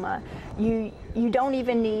Tullahoma, you don't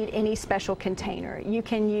even need any special container. You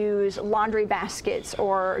can use laundry baskets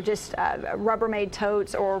or just Rubbermaid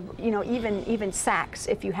totes, or you know, even sacks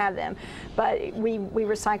if you have them. But we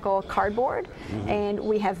recycle cardboard, and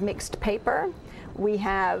we have mixed paper. We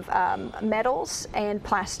have metals and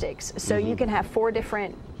plastics. So you can have 4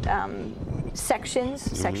 different sections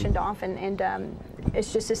sectioned off, and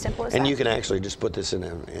it's just as simple as that. And you can actually just put this in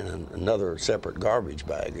another separate garbage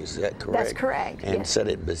bag. Is that correct? That's correct. And set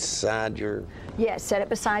it beside your. Yes, set it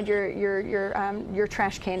beside your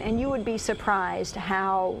trash can, and you would be surprised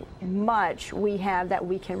how much we have that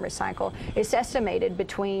we can recycle. It's estimated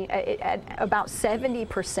at about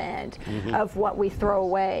 70% of what we throw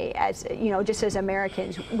away, as you know, just as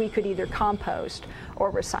Americans, we could either compost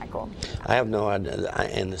or recycle. I have no idea,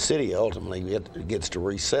 and the city ultimately gets to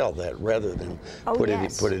resell that rather than put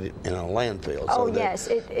it in a landfill. So yes,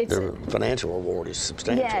 the financial reward is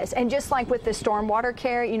substantial. Yes, and just like with the stormwater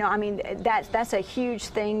care, you know, I mean, that's a huge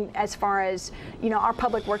thing as far as, you know, our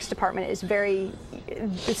public works department is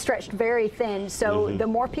stretched very thin. So the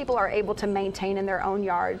more people are able to maintain in their own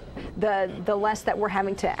yard, the less that we're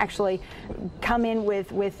having to actually come in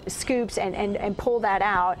with scoops and pull that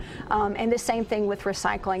out. And the same thing with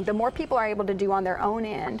recycling. The more people are able to do on their own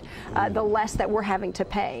end, the less that we're having to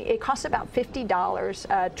pay. It costs about $50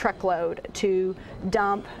 a truckload to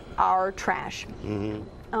dump our trash.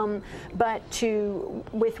 But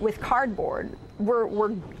with cardboard,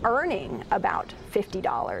 we're earning about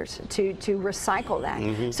 $50 to recycle that.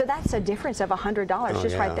 So that's a difference of $100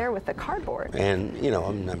 just right there with the cardboard. And you know,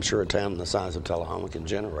 I'm sure a town the size of Tullahoma can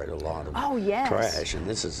generate a lot of trash, and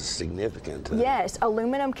this is a significant. Yes,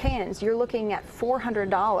 aluminum cans. You're looking at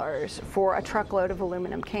 $400 for a truckload of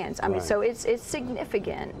aluminum cans. I mean, so it's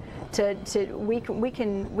significant. We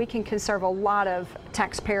can conserve a lot of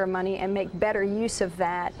taxpayer money and make better use of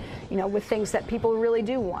that, you know, with things that people really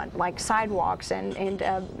do want, like sidewalks and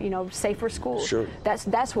you know, safer schools. Sure.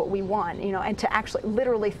 That's what we want, you know, and to actually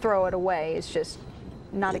literally throw it away is just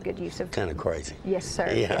not a good use of. Kind of crazy. Yes, sir.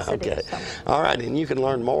 Yeah. Yes, Okay. It is, so. All right, and you can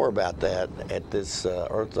learn more about that at this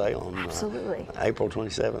Earth Day on April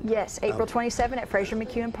 27th. Yes, April 27th at Fraser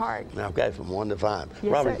McEwen Park. Okay, from 1 to 5.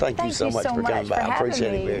 Yes, Robin, sir. thank you so much for coming by. I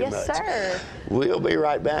appreciate it very much. Yes, sir. We'll be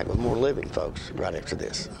right back with more Living, folks, right after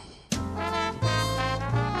this.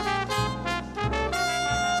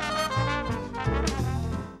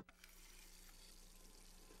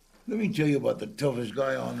 Let me tell you about the toughest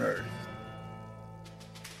guy on earth.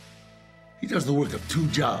 He does the work of 2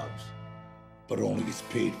 jobs, but only gets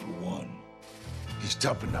paid for one. He's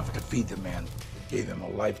tough enough to feed the man that gave him a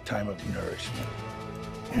lifetime of nourishment.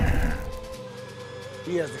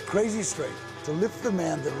 He has the crazy strength to lift the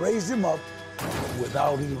man that raised him up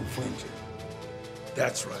without even flinching.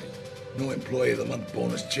 That's right. No employee of the month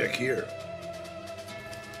bonus check here.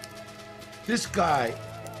 This guy,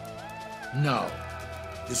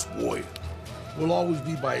 this warrior, will always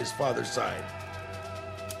be by his father's side,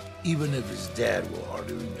 even if his dad will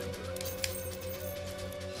hardly remember.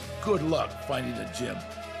 Good luck finding a gym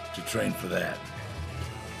to train for that.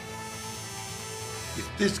 If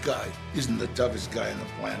this guy isn't the toughest guy on the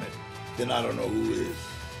planet, then I don't know who is.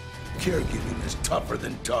 Caregiving is tougher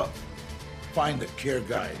than tough. Find the care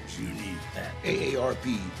guides you need at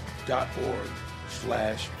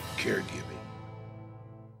aarp.org/caregiving.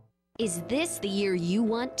 Is this the year you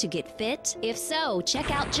want to get fit? If so, check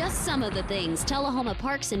out just some of the things Tullahoma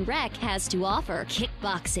Parks and Rec has to offer.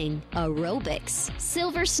 Kickboxing, aerobics,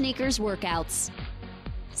 silver sneakers workouts,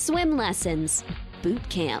 swim lessons, boot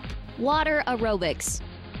camp, water aerobics,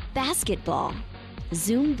 basketball,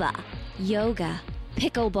 Zumba, yoga,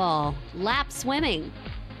 pickleball, lap swimming,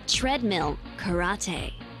 treadmill,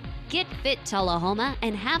 karate, Get fit, Tullahoma,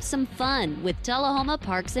 and have some fun with Tullahoma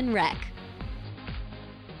Parks and Rec.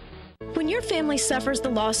 When your family suffers the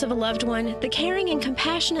loss of a loved one, the caring and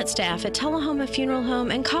compassionate staff at Tullahoma Funeral Home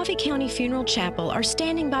and Coffee County Funeral Chapel are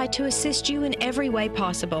standing by to assist you in every way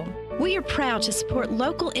possible. We are proud to support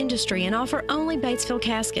local industry and offer only Batesville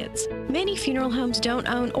caskets. Many funeral homes don't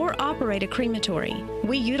own or operate a crematory.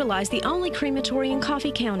 We utilize the only crematory in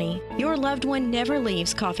Coffee County. Your loved one never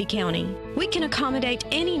leaves Coffee County. We can accommodate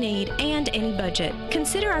any need and any budget.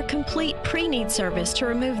 Consider our complete pre-need service to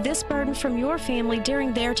remove this burden from your family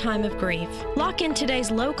during their time of grief. Lock in today's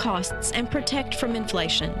low costs and protect from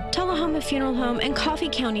inflation. Tullahoma Funeral Home and Coffee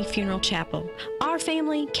County Funeral Chapel. Our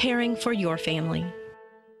family caring for your family.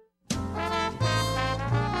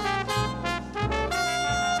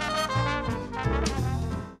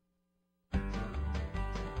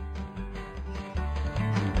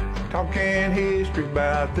 Talking history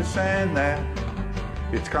about this and that.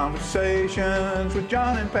 It's conversations with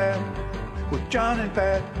John and Pat. With John and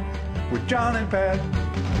Pat. With John and Pat.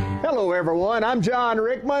 Hello, everyone. I'm John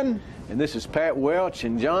Rickman. And this is Pat Welch.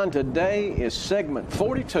 And John, today is segment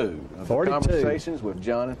 42 of Conversations with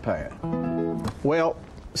John and Pat. Well,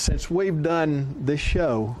 since we've done this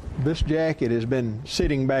show, this jacket has been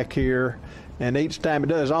sitting back here, and each time it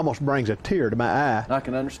does, it almost brings a tear to my eye. I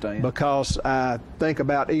can understand. Because I think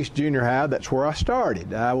about East Junior High. That's where I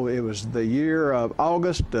started. It was the year of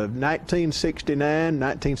August of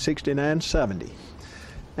 1969-70.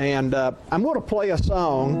 And I'm going to play a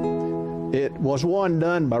song. It was one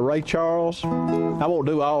done by Ray Charles. I won't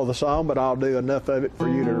do all of the song, but I'll do enough of it for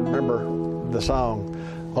you to remember the song.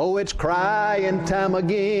 Oh, it's crying time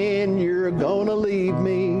again, you're gonna leave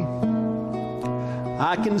me.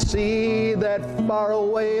 I can see that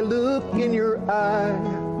faraway look in your eye.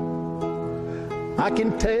 I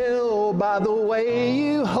can tell by the way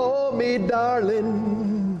you hold me,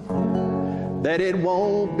 darling, that it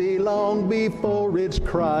won't be long before it's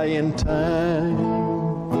crying time.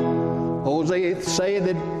 Oh, they say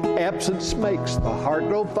that absence makes the heart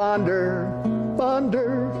grow fonder,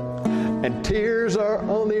 fonder, and tears are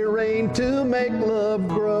only rain to make love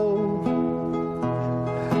grow.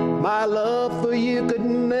 My love for you could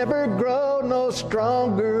never grow no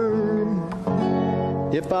stronger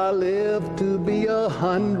if I live to be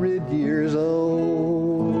 100 years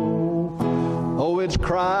old. Oh, it's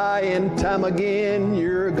crying time again,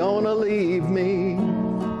 you're gonna leave me.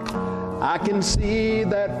 I can see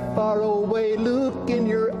that faraway look in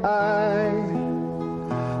your eye.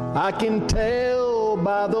 I can tell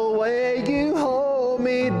by the way you hold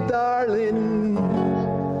me, darling,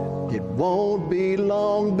 it won't be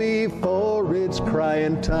long before it's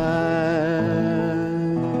crying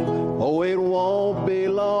time. Oh, it won't be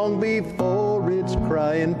long before it's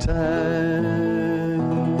crying time.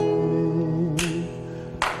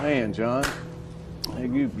 Man, John,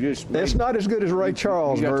 you just... It's not as good as Ray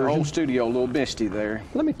Charles' version. You got the whole version. studio a little misty there.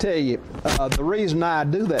 Let me tell you, the reason I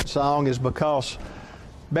do that song is because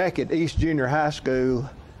back at East Junior High School,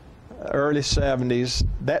 early 70s,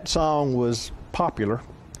 that song was popular.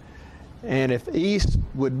 And if East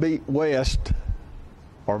would beat West,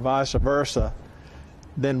 or vice versa,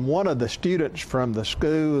 then one of the students from the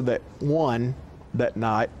school that won that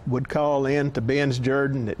night would call in to Ben's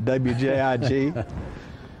Jordan at WJIG.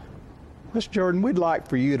 Miss Jordan, we'd like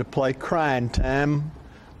for you to play Crying Time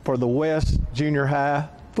for the West Junior High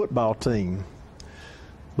football team,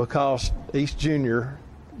 because East Junior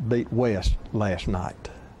beat West last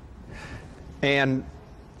night. And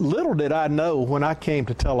little did I know when I came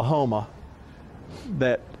to Tullahoma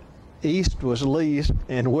that East was least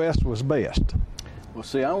and West was best. Well,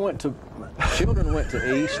 see, children went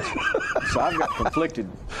to East, so I've got conflicted.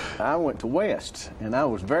 I went to West, and I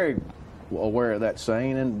was very aware of that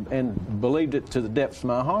saying and believed it to the depths of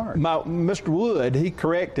my heart. Mr. Wood, he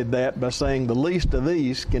corrected that by saying the least of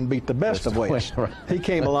East can beat the best of West. Right. He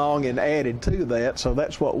came along and added to that, so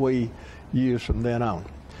that's what we use from then on.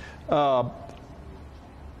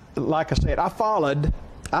 Like I said, I followed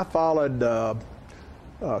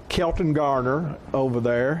Kelton Garner over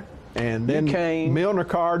there, and then Milner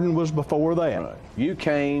Carden was before that. Right. You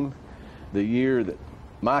came the year that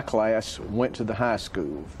my class went to the high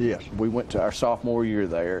school. Yes. We went to our sophomore year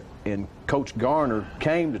there, and Coach Garner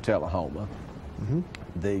came to Tullahoma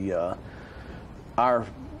our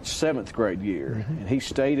 7th grade year, and he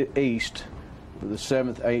stayed at East for the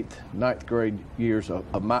 7th, 8th, 9th grade years of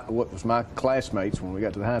what was my classmates when we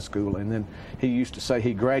got to the high school, and then he used to say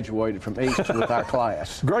he graduated from East with our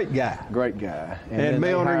class. Great guy. Great guy. And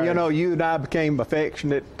Milner, you know, you and I became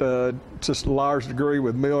affectionate to a large degree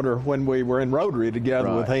with Milner when we were in Rotary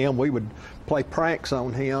together with him. We would play pranks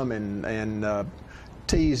on him and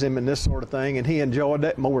tease him and this sort of thing, and he enjoyed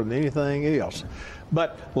that more than anything else.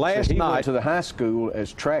 But last he night went to the high school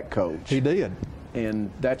as track coach. He did,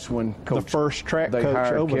 and that's when the first track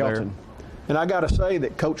coach over there. And I got to say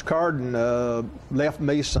that Coach Carden left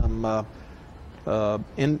me some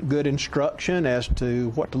good instruction as to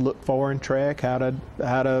what to look for in track, how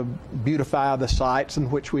to beautify the sites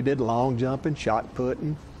in which we did long jump and shot put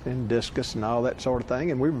and discus and all that sort of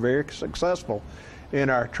thing, and we were very successful in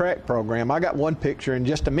our track program. I got one picture in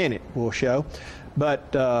just a minute we'll show, but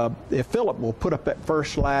if Philip will put up that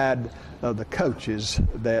first slide of the coaches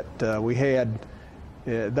that we had,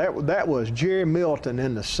 that was Jerry Milton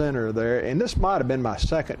in the center there, and this might have been my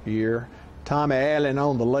second year. Tommy Allen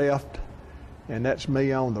on the left, and that's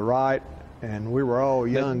me on the right, and we were all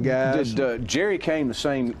young guys. Did Jerry came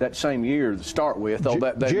that same year to start with?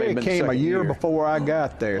 Jerry came a year before I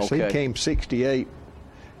got there, so he Okay. came 68.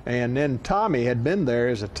 And then Tommy had been there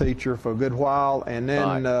as a teacher for a good while, and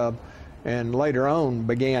then and later on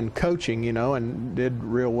began coaching, you know, and did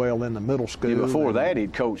real well in the middle school. Yeah, before that,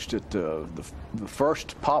 he'd coached at the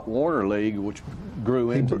first Pop Warner League, which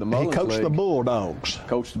grew into the Mullins League. He coached the Bulldogs.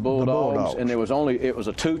 Coached the Bulldogs, and it was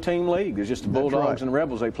a two-team league. It was just the Bulldogs right. and the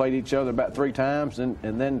Rebels. They played each other about 3 times, and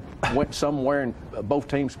then went somewhere, and both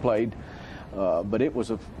teams played. But it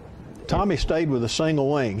was a. Tommy stayed with a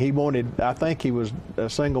single wing. He wanted, I think he was a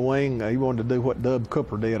single wing. He wanted to do what Dub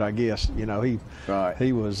Cooper did, I guess. You know, he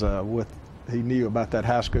was he knew about that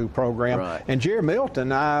high school program. Right. And Jerry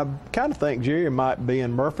Milton, I kind of think Jerry might be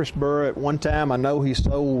in Murfreesboro at one time. I know he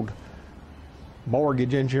sold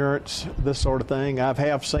mortgage insurance, this sort of thing. I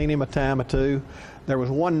have seen him a time or two. There was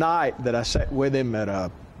one night that I sat with him at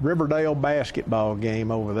a Riverdale basketball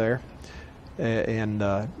game over there in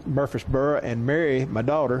Murfreesboro, and Mary, my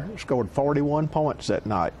daughter, scored 41 points that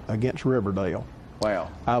night against Riverdale. Wow.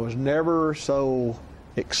 I was never so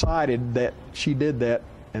excited that she did that,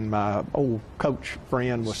 and my old coach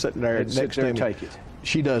friend was sitting there next to me. Take it.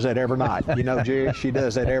 She does that every night. You know, Jerry, she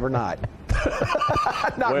does that every night.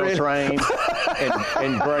 Well trained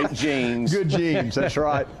and great genes. Good genes, that's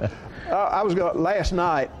right. I was going last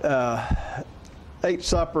night, ate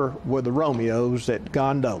supper with the Romeos at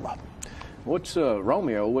Gondola. What's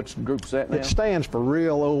Romeo? Which group's that now? It stands for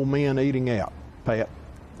Real Old Men Eating Out, Pat.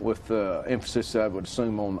 With emphasis, I would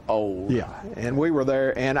assume, on old. Yeah, and we were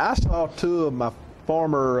there, and I saw 2 of my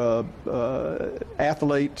former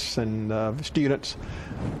athletes and students,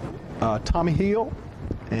 Tommy Hill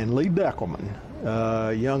and Lee Deckelman,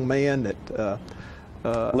 young men that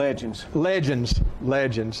legends.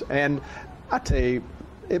 And I tell you,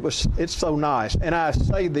 it's so nice. And I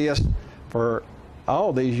say this for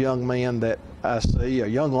all these young men that I see, or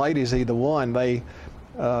young ladies, either one, the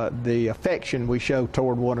affection we show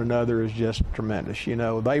toward one another is just tremendous. You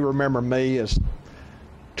know, they remember me as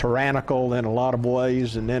tyrannical in a lot of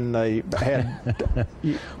ways, and then they had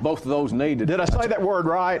both of those needed. Did I say that word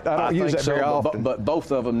right? I don't use that very often. But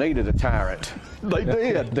both of them needed a tyrant. They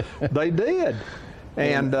did. They did.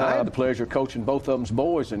 And I had the pleasure of coaching both of them's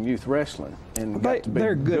boys in youth wrestling, and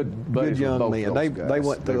they're good young men. They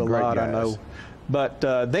went through a lot, I know. But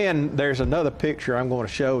then there's another picture I'm going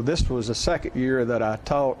to show. This was the second year that I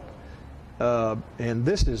taught, and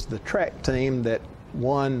this is the track team that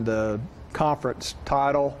won the conference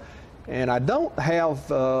title. And I don't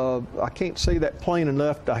have, I can't see that plain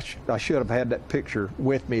enough. I should have had that picture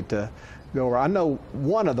with me to go over. I know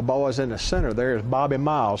one of the boys in the center there is Bobby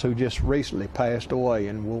Miles, who just recently passed away,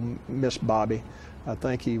 and we'll miss Bobby. I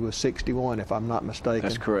think he was 61, if I'm not mistaken.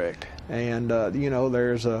 That's correct. And you know,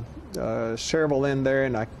 there's several in there,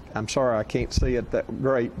 and I'm sorry I can't see it that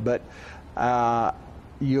great, but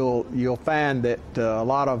you'll find that a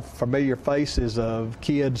lot of familiar faces of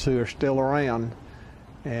kids who are still around,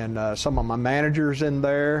 and some of my managers in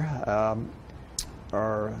there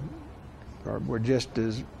were just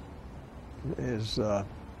as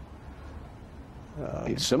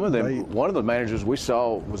some of them. One of the managers we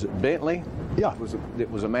saw was it Bentley. Yeah,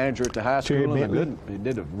 it was a manager at the high school, and he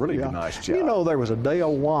did a really nice job. You know, there was a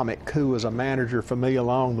Dale Womack who was a manager for me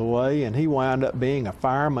along the way, and he wound up being a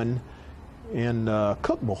fireman in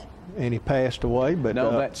Cookville, and he passed away. But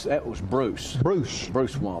no, that was Bruce. Bruce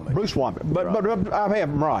Womack. Bruce Womack. But I have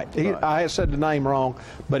him right. I had said the name wrong,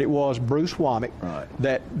 but it was Bruce Womack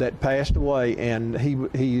that passed away, and he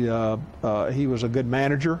was a good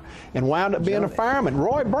manager and wound up being a fireman.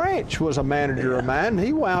 Roy Branch was a manager of mine.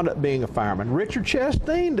 He wound up being a fireman. Richard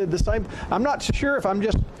Chastain did the same. I'm not so sure if I'm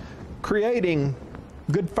just creating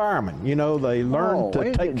good firemen. You know, they learn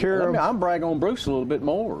to take care of. I'm bragging on Bruce a little bit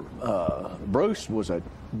more. Bruce was a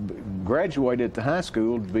graduated at the high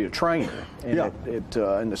school to be a trainer. And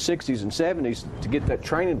in the 60s and 70s, to get that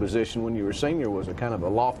training position when you were a senior was a kind of a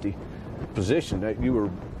lofty position that you were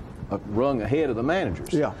a rung ahead of the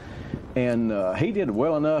managers. Yeah. And he did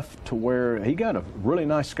well enough to where he got a really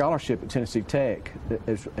nice scholarship at Tennessee Tech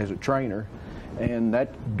as a trainer, and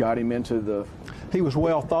that got him into the... He was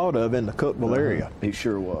well thought of in the Cookeville area. He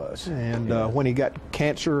sure was. And when he got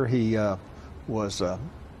cancer, he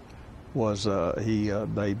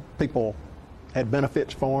people had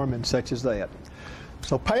benefits for him and such as that.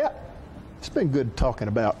 So Pat, it's been good talking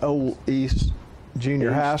about Old East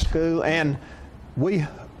Junior High School, and we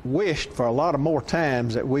wished for a lot of more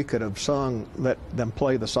times that we could have let them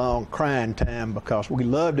play the song Crying Time, because we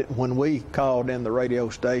loved it when we called in the radio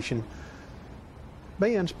station.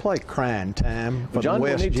 Bands play Crying Time for John, the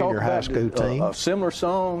West Junior High School team. A similar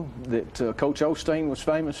song that Coach Osteen was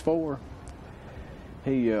famous for.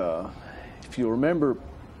 He, if you remember,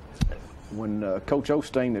 when Coach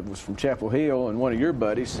Osteen, that was from Chapel Hill, and one of your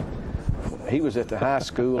buddies, he was at the high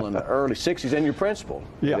school in the early 60s, and your principal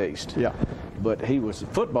at East. Yeah. But he was a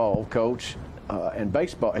football coach and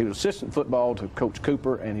baseball. He was assistant football to Coach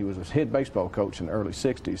Cooper, and he was a head baseball coach in the early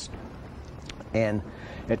 60s. And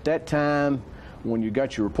at that time, when you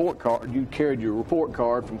got your report card, you carried your report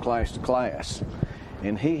card from class to class.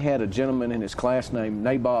 And he had a gentleman in his class named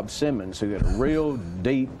Nabob Simmons who had a real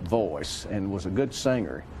deep voice and was a good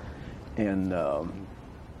singer. And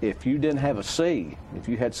if you didn't have a C, if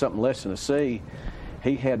you had something less than a C,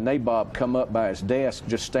 he had Nabob come up by his desk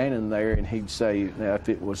just standing there, and he'd say, now if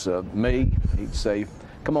it was me, he'd say,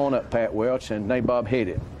 come on up, Pat Welch, and Nabob hit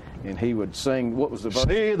it. And he would sing, what was the verse?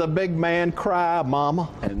 See the big man cry, mama.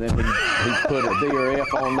 And then he'd put a D or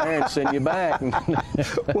F on there and send you back.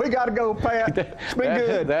 We got to go, Pat. It's been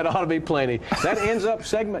good. That ought to be plenty. That ends up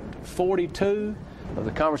segment 42 of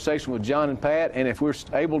the conversation with John and Pat. And if we're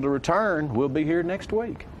able to return, we'll be here next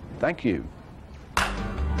week. Thank you.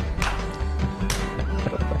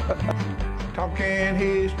 Talking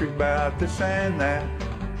history about this and that.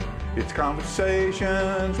 It's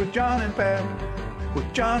Conversations with John and Pat.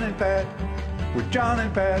 With John and Pat. With John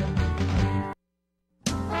and Pat.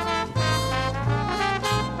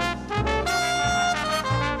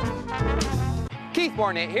 Keith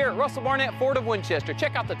Barnett here at Russell Barnett Ford of Winchester.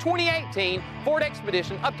 Check out the 2018 Ford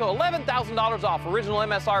Expedition, up to $11,000 off original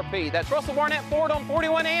MSRP. That's Russell Barnett Ford on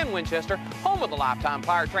 41 and Winchester, home of the lifetime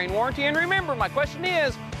powertrain warranty. And remember, my question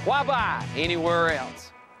is, why buy anywhere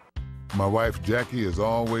else? My wife Jackie has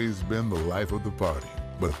always been the life of the party.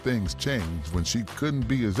 But things changed when she couldn't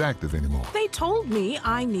be as active anymore. They told me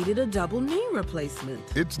I needed a double knee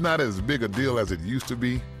replacement. It's not as big a deal as it used to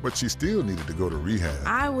be, but she still needed to go to rehab.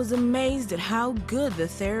 I was amazed at how good the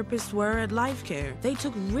therapists were at Life Care. They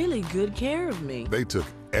took really good care of me. They took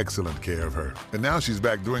excellent care of her. And now she's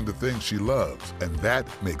back doing the things she loves, and that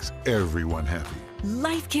makes everyone happy.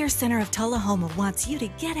 Life Care Center of Tullahoma wants you to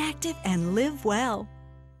get active and live well.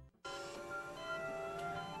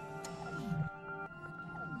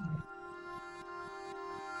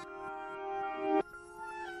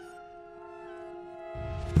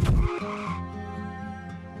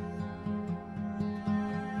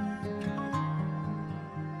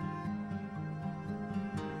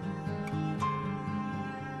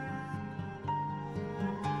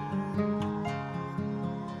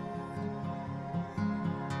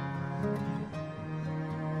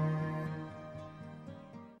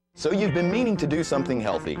 So you've been meaning to do something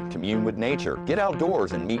healthy, commune with nature, get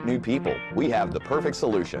outdoors and meet new people. We have the perfect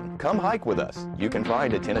solution. Come hike with us. You can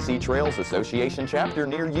find a Tennessee Trails Association chapter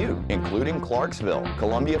near you, including Clarksville,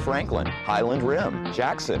 Columbia Franklin, Highland Rim,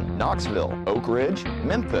 Jackson, Knoxville, Oak Ridge,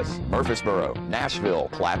 Memphis, Murfreesboro, Nashville,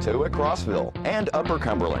 Plateau at Crossville, and Upper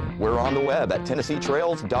Cumberland. We're on the web at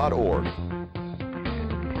TennesseeTrails.org.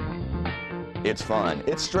 It's fun,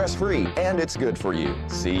 it's stress-free, and it's good for you.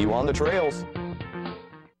 See you on the trails.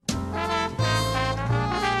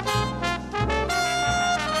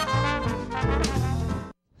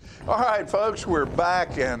 All right, folks, we're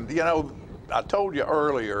back, and you know, I told you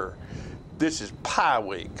earlier, this is Pie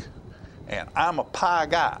Week, and I'm a pie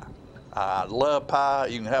guy. I love pie.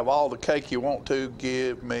 You can have all the cake you want to,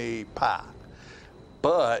 give me pie.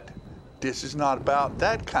 But this is not about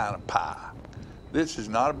that kind of pie. This is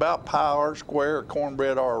not about pie or square or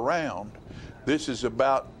cornbread or round. This is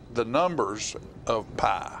about the numbers of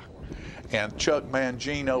pie. And Chuck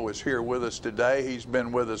Mangino is here with us today. He's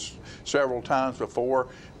been with us several times before.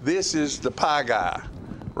 This is the pie guy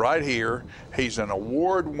right here. He's an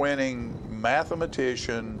award-winning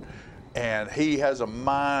mathematician, and he has a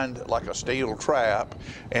mind like a steel trap.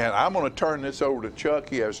 And I'm going to turn this over to Chuck.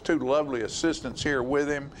 He has two lovely assistants here with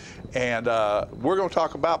him, and we're going to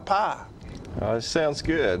talk about pie. Sounds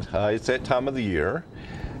good. It's that time of the year.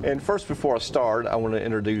 And first, before I start, I want to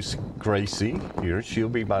introduce Gracie here. She'll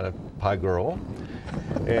be my pie girl.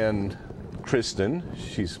 And Kristen,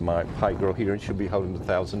 she's my pie girl here, and she'll be holding the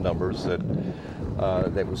 1,000 numbers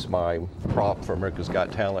that was my prop for America's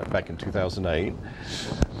Got Talent back in 2008.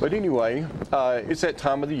 But anyway, it's that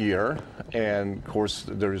time of the year, and of course,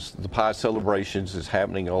 there's the pie celebrations is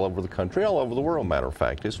happening all over the country, all over the world, matter of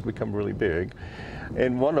fact. It's become really big.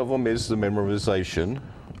 And one of them is the memorization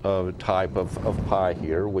type of pie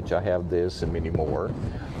here, which I have this and many more.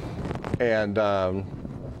 And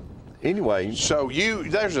anyway. So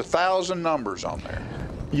there's 1,000 numbers on there.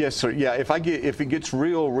 Yes, sir. Yeah, if it gets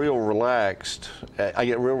real relaxed, I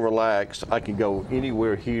get real relaxed, I can go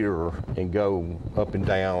anywhere here and go up and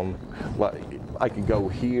down. Like I can go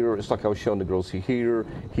here. It's like I was showing the girls here.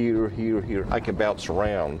 I can bounce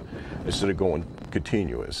around instead of going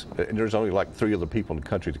continuous. And there's only like 3 other people in the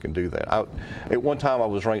country that can do that. At one time, I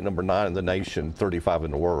was ranked number 9 in the nation, 35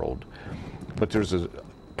 in the world. But there's a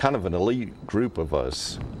kind of an elite group of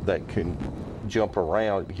us that can jump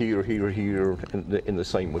around here, in the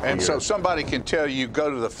same with here. And so somebody can tell you, go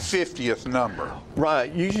to the 50th number. Right.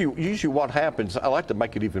 Usually what happens, I like to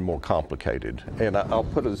make it even more complicated. And I'll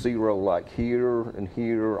put a 0 like here and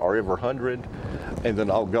here, or every 100, and then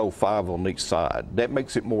I'll go 5 on each side. That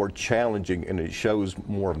makes it more challenging, and it shows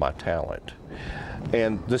more of my talent.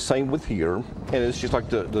 And the same with here. And it's just like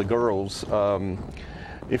the girls.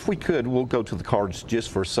 If we could, we'll go to the cards just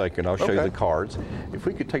for a second. I'll show you the cards. If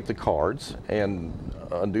we could take the cards and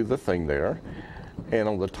undo the thing there, and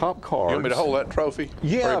on the top cards. You want me to hold that trophy?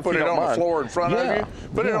 Yeah, or put it on the floor in front of you?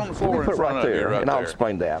 Put it on the floor in front of you, right and I'll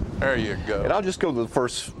explain that. There you go. And I'll just go to the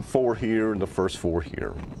first 4 here and the first 4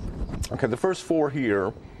 here. Okay, the first 4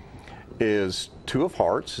 here is 2 of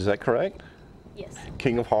hearts. Is that correct? Yes.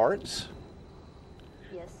 King of hearts.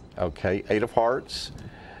 Yes. Okay, 8 of hearts.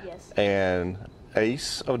 Yes. And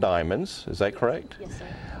Ace of diamonds, is that correct? Yes, sir.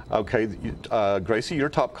 Okay, Gracie, your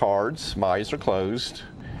top cards, my eyes are closed,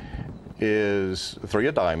 is 3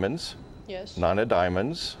 of diamonds. Yes. 9 of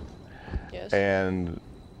diamonds. Yes. And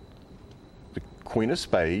the Queen of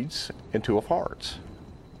spades and 2 of hearts.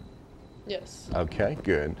 Yes. Okay,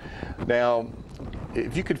 good. Now,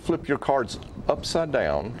 if you could flip your cards upside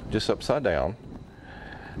down, just upside down,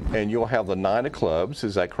 and you'll have the 9 of clubs,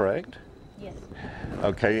 is that correct? Yes.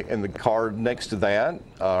 Okay, and the card next to that,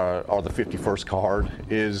 or the 51st card,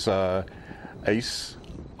 is Ace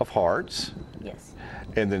of hearts. Yes.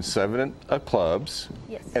 And then 7 of clubs.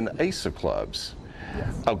 Yes. And Ace of clubs.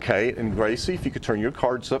 Yes. Okay, and Gracie, if you could turn your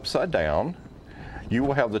cards upside down, you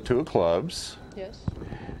will have the 2 of clubs. Yes.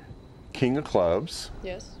 King of clubs.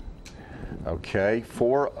 Yes. Okay,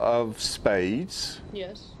 4 of spades.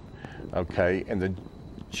 Yes. Okay, and the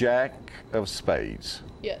Jack of spades.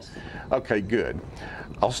 Yes. Okay, good.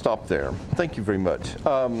 I'll stop there. Thank you very much.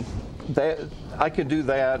 I can do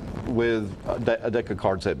that with a deck of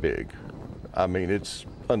cards that big. I mean, it's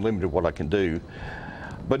unlimited what I can do.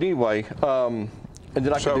 But anyway, and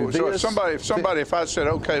then I can do this. So if I said,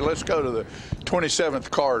 okay, let's go to the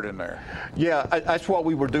 27th card in there. Yeah, that's what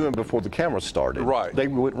we were doing before the camera started. Right. They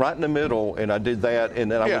went right in the middle, and I did that,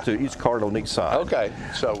 and then I went to each card on each side. Okay,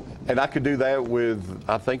 so. And I could do that with,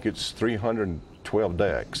 I think it's 312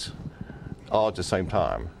 decks, all at the same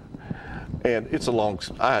time. And it's a long.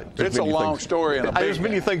 It's a long story and a big. There's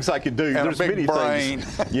many things I can do. And there's a big many brain.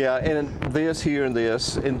 things. Yeah, and this here and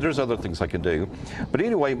this, and there's other things I can do. But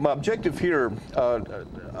anyway, my objective here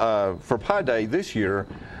for Pie Day this year,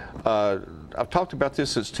 I've talked about this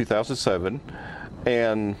since 2007,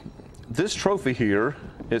 and this trophy here,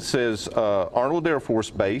 it says Arnold Air Force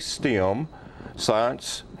Base, STEM,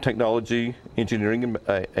 Science, Technology, Engineering,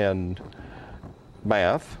 and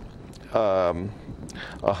Math.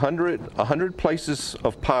 100 places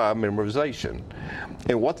of pie memorization.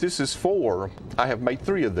 And what this is for, I have made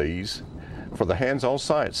 3 of these for the Hands-On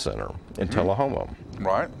Science Center in Tullahoma.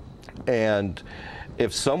 Right. And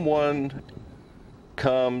if someone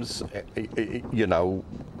comes, you know,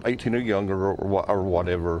 18 or younger or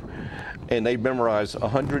whatever, and they memorize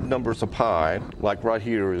 100 numbers of pi, like right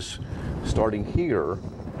here is starting here,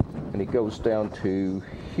 and it goes down to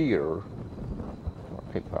here.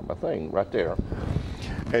 I can't find my thing right there.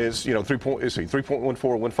 And it's, you know, 3.14,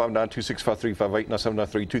 159265358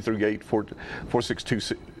 973 238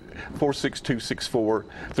 46264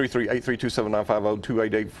 338327950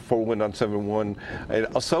 288 41971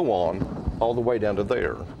 and so on, all the way down to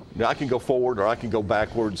there. Now I can go forward, or I can go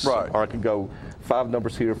backwards, right, or I can go 5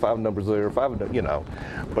 numbers here, 5 numbers there, 5, you know.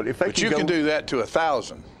 But if you can do that to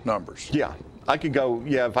 1,000 numbers. Yeah, I can go.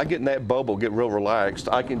 Yeah, if I get in that bubble, get real relaxed,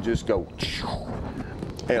 I can just go.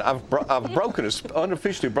 And I've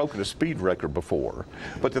unofficially broken a speed record before.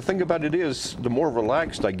 But the thing about it is, the more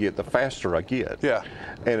relaxed I get, the faster I get. Yeah.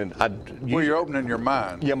 And well, you're opening your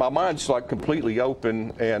mind. Yeah, my mind's like completely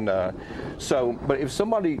open. And but if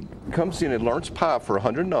somebody comes in and learns pi for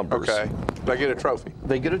 100 numbers. Okay. They get a trophy.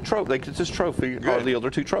 They get a trophy. They get this trophy or the other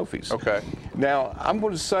 2 trophies. Okay. Now, I'm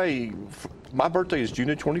going to say my birthday is June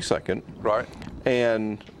the 22nd. Right.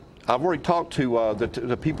 And I've already talked to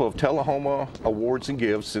the people of Tullahoma Awards and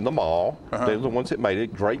Gifts in the mall. They're the ones that made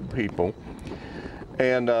it. Great people.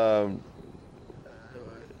 And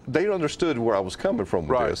they understood where I was coming from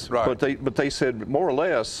with this. Right. But they said, more or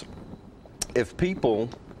less, if people,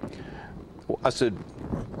 I said,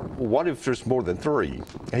 what if there's more than 3?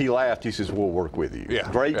 He laughed. He says, we'll work with you. Yeah.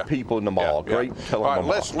 Great people in the mall. Great Tullahoma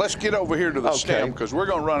All right, let's get over here to the STEM, because we're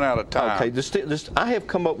going to run out of time. Okay, I have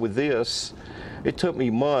come up with this. It took me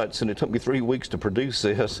months, and it took me 3 weeks to produce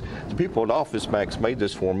this. The people at Office Max made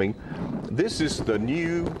this for me. This is the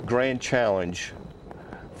new grand challenge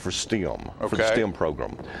for STEM, for the STEM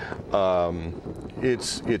program.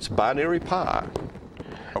 It's binary pi.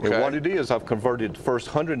 Okay. And what it is, I've converted the first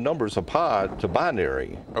 100 numbers of pi to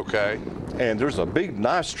binary. Okay. And there's a big,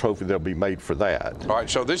 nice trophy that'll be made for that. All right.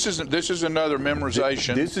 So this is another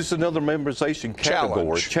memorization. This is another memorization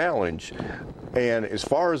category challenge. And as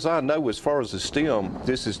far as I know, as far as the STEM,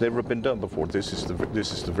 this has never been done before. This is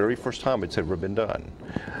the very first time it's ever been done.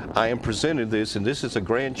 I am presenting this, and this is a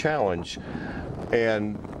grand challenge.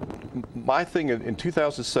 And my thing in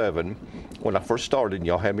 2007, when I first started, and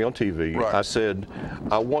y'all had me on TV, I said,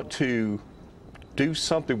 I want to do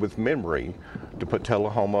something with memory to put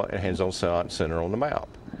Tullahoma and Hands-On Science Center on the map.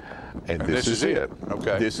 And this is it.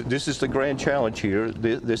 Okay. This is the grand challenge here.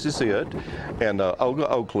 This is it. And Olga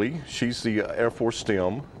Oakley, she's the Air Force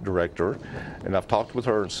STEM director, and I've talked with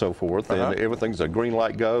her and so forth, and everything's a green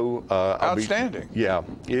light go. Outstanding.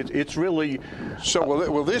 It's really. So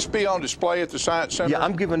will this be on display at the Science Center? Yeah,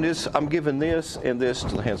 I'm giving this and this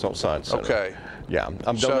to the Hands-On Science Center. Okay. Yeah,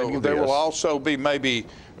 I'm donating So there will also be maybe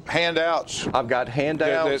handouts. I've got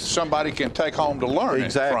handouts that somebody can take home to learn.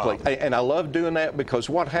 Exactly. It from. And I love doing that, because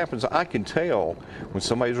what happens, I can tell when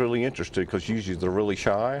somebody's really interested, because usually they're really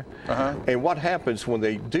shy. And what happens when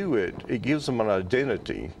they do it, it gives them an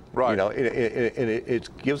identity. Right. You know, it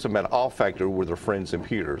gives them an awe factor with their friends and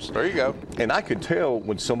peers. There you go. And I can tell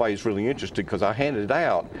when somebody's really interested, because I hand it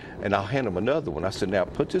out and I'll hand them another one. I said, now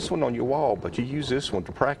put this one on your wall, but you use this one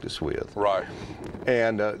to practice with. Right.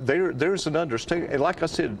 And there's an understanding. And like I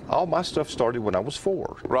said, all my stuff started when I was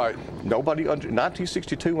 4. Right.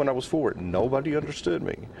 1962 when I was 4, nobody understood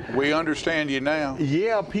me. We understand you now.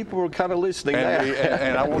 Yeah, people are kind of listening now.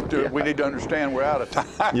 And I want to. We need to understand we're out of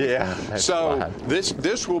time. Yeah. So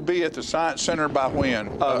this will be at the Science Center by when?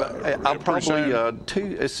 I'll probably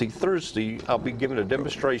Thursday. I'll be giving a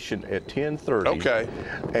demonstration at 10:30. Okay.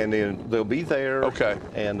 And then they'll be there. Okay.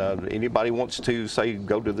 And anybody wants to say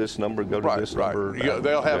go to this number, go to this number.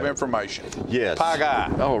 They'll have information. Yes. Pi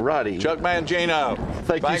Guy. All righty. Chuck Mangino.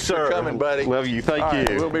 Thank you, sir. Thanks for coming, buddy. Love you. Thank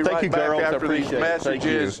you. We'll be right back after these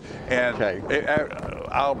messages. And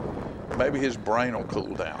maybe his brain will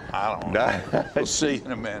cool down. I don't know. We'll see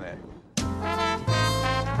in a minute.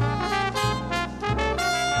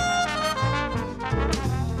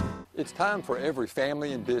 It's time for every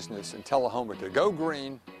family and business in Tullahoma to go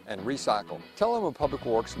green and recycle. Tullahoma Public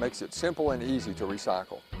Works makes it simple and easy to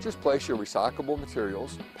recycle. Just place your recyclable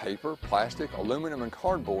materials, paper, plastic, aluminum, and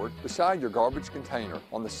cardboard beside your garbage container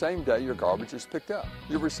on the same day your garbage is picked up.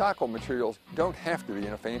 Your recycled materials don't have to be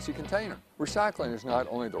in a fancy container. Recycling is not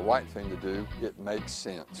only the right thing to do, it makes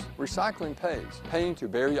sense. Recycling pays. Paying to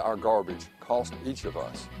bury our garbage costs each of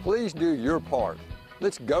us. Please do your part.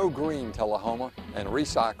 Let's go green, Tullahoma, and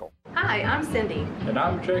recycle. Hi, I'm Cindy. And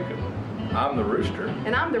I'm Jacob. I'm the Rooster.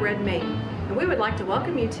 And I'm the Red Mate. And we would like to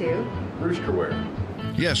welcome you to Roosterwear.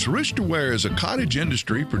 Yes, Roosterwear is a cottage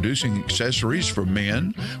industry producing accessories for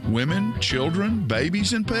men, women, children,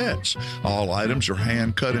 babies, and pets. All items are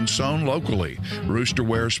hand cut and sewn locally.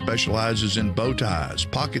 Roosterwear specializes in bow ties,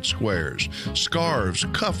 pocket squares, scarves,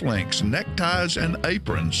 cufflinks, neckties, and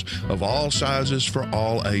aprons of all sizes for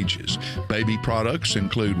all ages. Baby products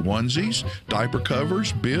include onesies, diaper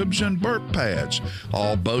covers, bibs, and burp pads.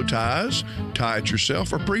 All bow ties, tie it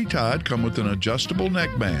yourself or pre-tied, come with an adjustable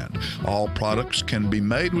neckband. All products can be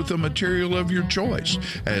made with a material of your choice,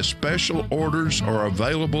 as special orders are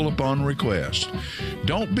available upon request.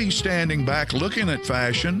 Don't be standing back looking at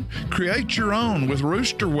fashion. Create your own with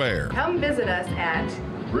Roosterwear. Come visit us at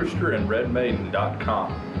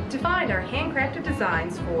roosterandredmaiden.com. To find our handcrafted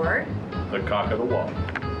designs for The Cock of the Walk.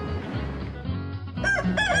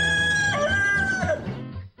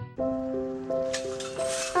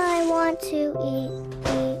 I want to eat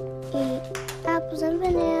apples and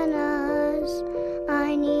bananas.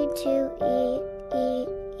 I need to eat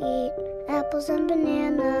apples and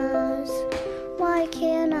bananas. Why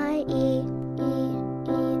can't I eat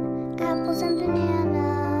apples and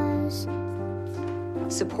bananas?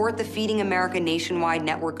 Support the Feeding America nationwide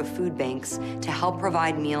network of food banks to help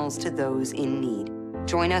provide meals to those in need.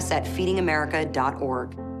 Join us at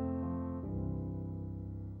feedingamerica.org.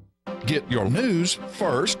 Get your news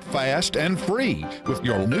first, fast, and free with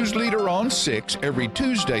your news leader on 6 every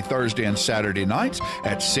Tuesday, Thursday, and Saturday nights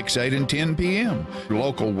at 6, 8, and 10 p.m.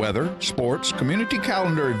 Local weather, sports, community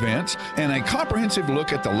calendar events, and a comprehensive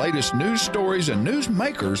look at the latest news stories and news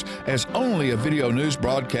makers as only a video news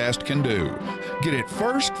broadcast can do. Get it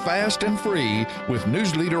first, fast, and free with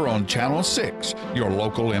News Leader on Channel 6, your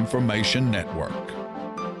local information network.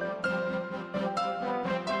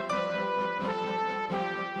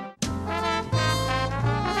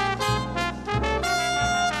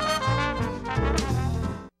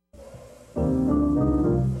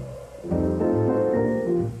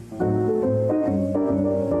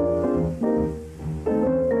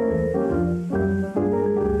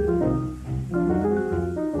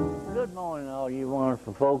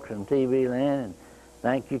 Folks in TV land, and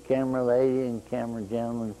thank you, camera lady and camera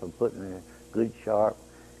gentlemen, for putting a good, sharp,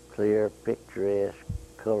 clear, picturesque,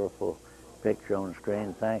 colorful picture on the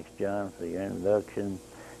screen. Thanks, John, for your introduction,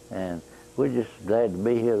 and we're just glad to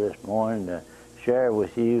be here this morning to share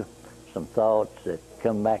with you some thoughts that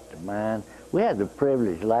come back to mind. We had the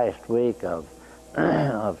privilege last week of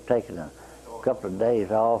taking a couple of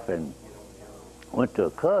days off and went to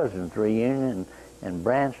a cousin's reunion in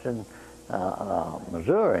Branson,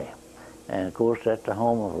 Missouri. And of course that's the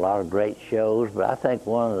home of a lot of great shows, but I think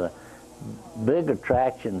one of the big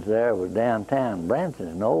attractions there was downtown.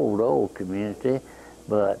 Branson's an old community,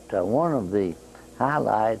 but one of the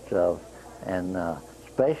highlights of and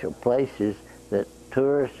special places that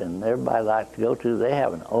tourists and everybody likes to go to, they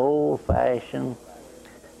have an old-fashioned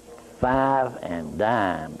 5 and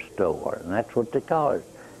dime store, and that's what they call it.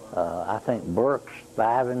 I think Burke's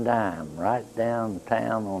 5 and dime, right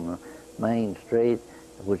downtown on the Main Street,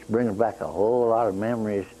 which brings back a whole lot of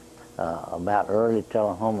memories about early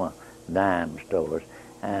Tullahoma dime stores.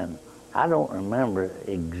 And I don't remember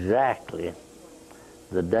exactly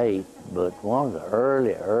the date, but one of the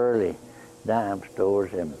early dime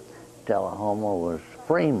stores in Tullahoma was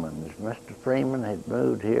Freeman's. Mr. Freeman had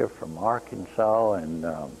moved here from Arkansas and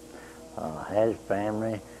had his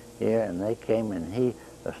family here, and they came and he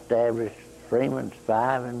established Freeman's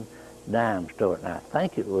 5 and dime store. And I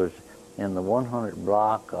think it was in the 100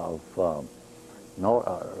 block of North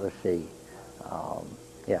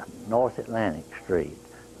Atlantic Street,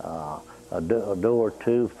 a door or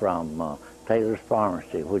two from Taylor's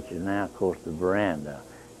Pharmacy, which is now, of course, the Veranda.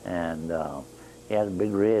 And he had a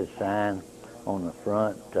big red sign on the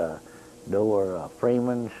front door,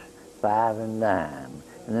 Freeman's 5 and dime.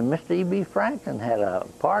 And then Mr. E.B. Franklin had a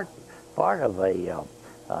part of a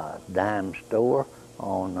dime store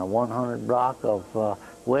on the 100 block of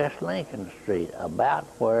West Lincoln Street, about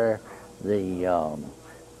where the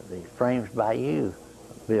Frames Bayou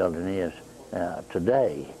building is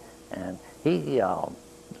today. And he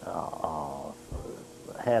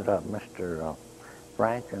Mr.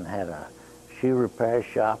 Franklin had a shoe repair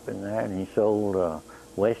shop in there, and he sold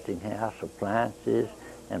Westinghouse appliances,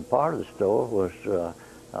 and part of the store was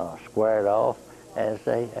squared off as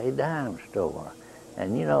a dime store.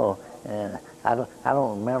 And you know, I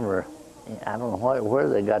don't remember, I don't know where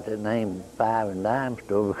they got the name 5 and dime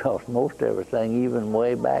store, because most everything, even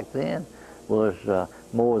way back then, was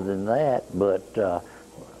more than that. But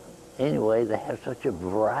anyway, they have such a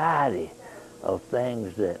variety of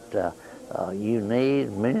things that you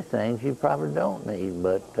need, many things you probably don't need,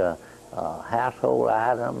 but household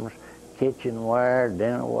items, kitchenware,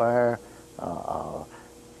 dinnerware,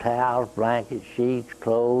 towels, blankets, sheets,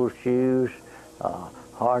 clothes, shoes,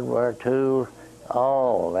 hardware tools,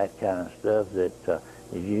 all that kind of stuff that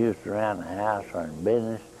is used around the house or in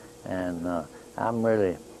business. And I'm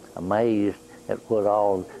really amazed at what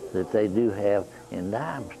all that they do have in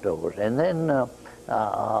dime stores. And then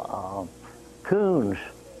Coons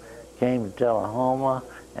came to Tullahoma,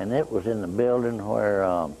 and it was in the building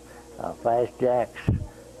where Fast Jack's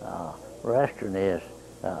restaurant is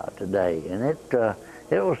today. And it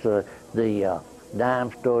was the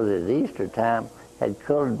dime store that at Easter time had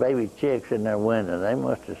colored baby chicks in their window. They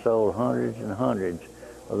must have sold hundreds and hundreds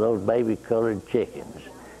of those baby colored chickens.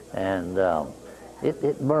 And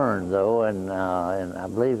it burned, though, and I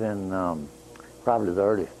believe in probably the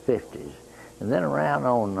early 50s. And then around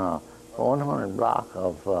on 100 block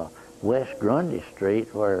of West Grundy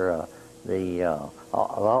Street, where the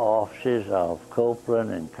law offices of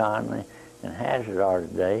Copeland and Conley and Hazard are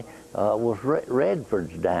today, was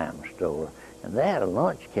Redford's Dime Store. And they had a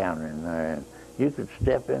lunch counter in there, and you could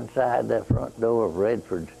step inside that front door of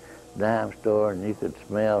Redford's Dime Store and you could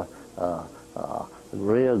smell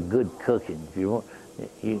real good cooking.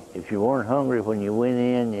 If you weren't hungry when you went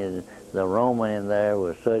in, the aroma in there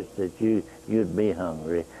was such that you'd be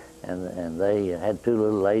hungry. And they had two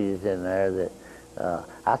little ladies in there that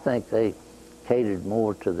I think they catered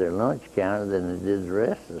more to their lunch counter than they did the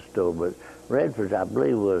rest of the store. But Redford's, I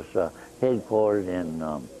believe, was headquartered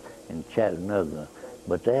in Chattanooga.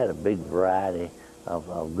 But they had a big variety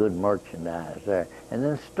of good merchandise there. And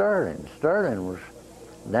then Sterling. Sterling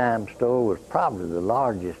Dime Store was probably the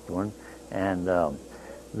largest one, and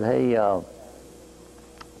they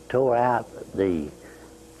tore out the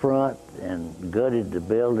front and gutted the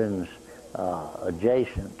buildings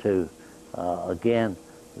adjacent to, again,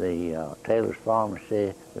 the Taylor's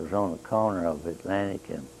Pharmacy that was on the corner of Atlantic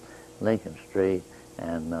and Lincoln Street,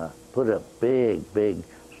 and put a big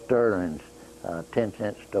Sterling's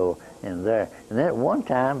 10-cent store in there. And then at one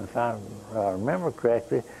time, if I remember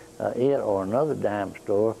correctly, it or another dime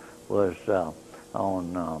store was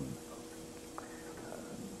on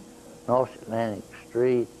North Atlantic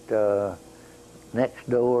Street, next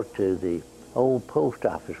door to the old post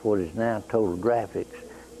office, what is now Total Graphics.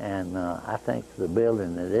 And I think the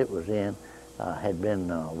building that it was in had been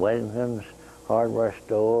Weddington's hardware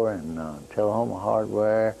store and Tullahoma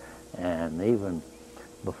Hardware, and even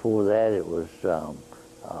before that it was,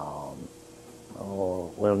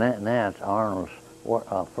 well now it's Arnold's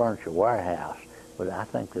Furniture Warehouse, but I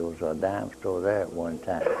think there was a dime store there at one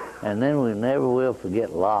time. And then we never will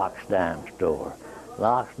forget Locke's Dime Store.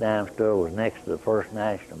 Locke's Dime Store was next to the First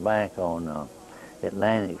National Bank on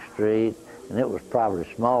Atlantic Street, and it was probably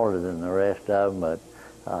smaller than the rest of them, but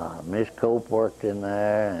Miss Cope worked in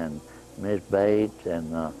there, and Miss Bates,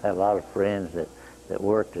 and had a lot of friends that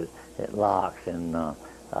worked at Locke's. And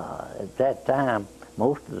at that time,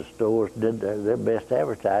 most of the stores did their best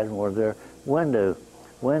advertising were their window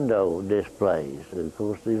displays. Of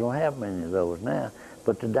course, you don't have many of those now,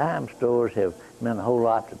 but the dime stores have meant a whole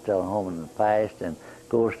lot to Tullahoma in the past. And of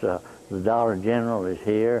course, the Dollar General is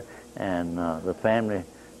here, and the Family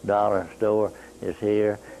Dollar store is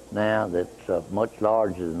here now. That's much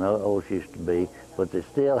larger than those used to be, but they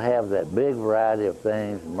still have that big variety of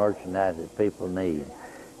things and merchandise that people need.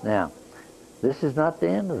 Now, this is not the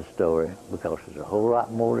end of the story, because there's a whole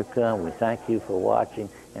lot more to come. We thank you for watching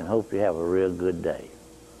and hope you have a real good day.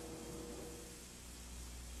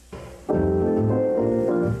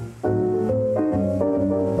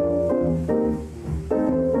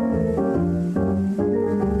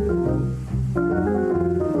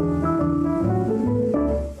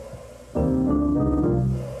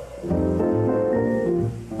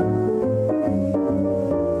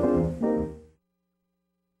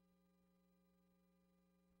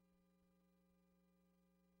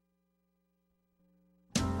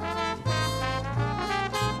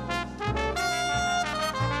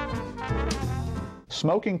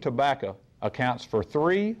 Smoking tobacco accounts for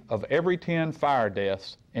 3 of every 10 fire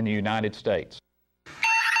deaths in the United States.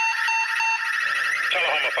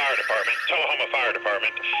 Tullahoma Fire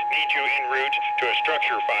Department needs you en route to a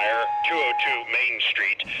structure fire, 202 Main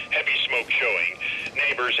Street, heavy smoke showing.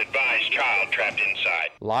 Neighbors advise child trapped inside.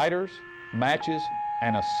 Lighters, matches,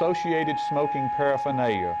 and associated smoking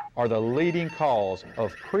paraphernalia are the leading cause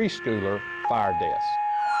of preschooler fire deaths.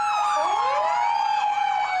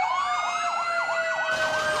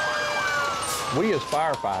 We as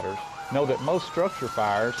firefighters know that most structure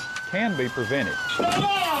fires can be prevented.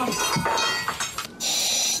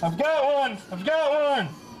 I've got one!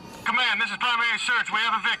 Command, this is primary search. We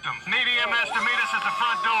have a victim. Need EMS to meet us at the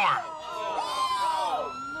front door.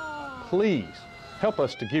 Please help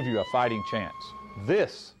us to give you a fighting chance.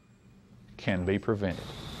 This can be prevented.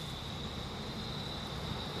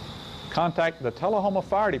 Contact the Tullahoma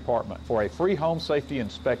Fire Department for a free home safety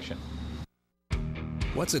inspection.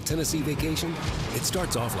 What's a Tennessee vacation? It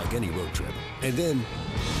starts off like any road trip, and then,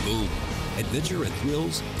 boom, adventure and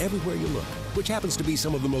thrills everywhere you look, which happens to be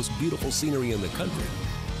some of the most beautiful scenery in the country.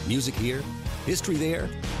 Music here, history there,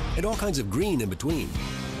 and all kinds of green in between.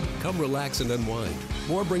 Come relax and unwind,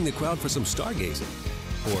 or bring the crowd for some stargazing,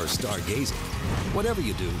 or stargazing. Whatever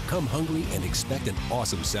you do, come hungry and expect an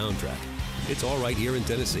awesome soundtrack. It's all right here in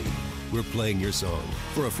Tennessee. We're playing your song.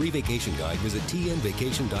 For a free vacation guide, visit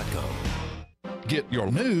tnvacation.com. Get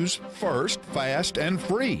your news first, fast, and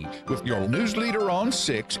free with your news leader on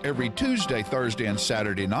 6 every Tuesday, Thursday, and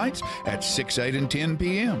Saturday nights at 6, 8, and 10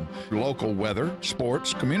 p.m. Local weather,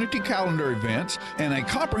 sports, community calendar events, and a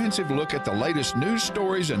comprehensive look at the latest news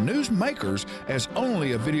stories and news makers as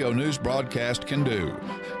only a video news broadcast can do.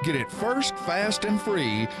 Get it first, fast, and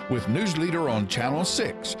free with News Leader on Channel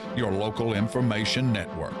 6, your local information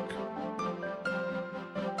network.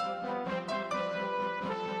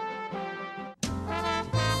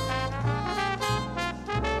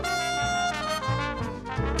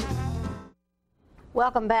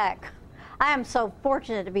 Welcome back. I am so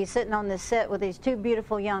fortunate to be sitting on this set with these two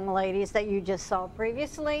beautiful young ladies that you just saw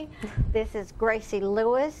previously. This is Gracie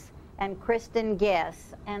Lewis and Kristen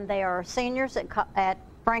Guess, and they are seniors at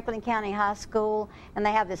Franklin County High School, and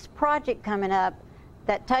they have this project coming up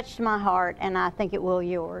that touched my heart, and I think it will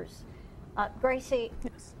yours. Gracie,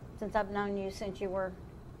 yes. Since I've known you since you were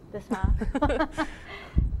this high,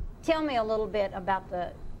 tell me a little bit about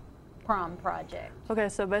the prom project. Okay,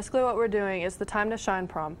 so basically what we're doing is the Time to Shine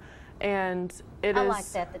prom, and I like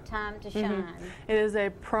that, the Time to Shine. It is a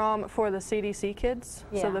prom for the CDC kids,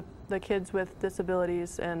 yeah. So the kids with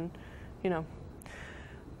disabilities and, you know,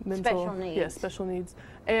 mental, special needs. Yeah, special needs.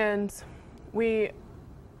 And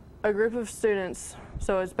a group of students,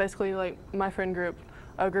 so it's basically like my friend group,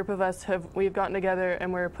 a group of us we've gotten together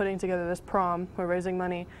and we're putting together this prom. We're raising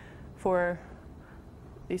money for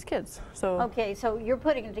these kids. So okay, so you're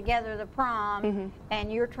putting together the prom,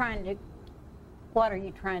 and you're trying to, what are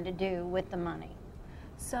you trying to do with the money?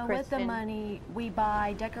 So Kristen? With the money, we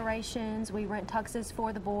buy decorations, we rent tuxes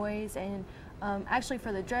for the boys, and actually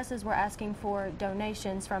for the dresses, we're asking for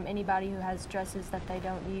donations from anybody who has dresses that they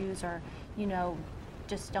don't use or, you know,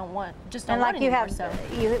 just don't want anymore.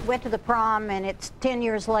 You went to the prom and it's 10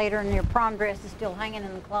 years later and your prom dress is still hanging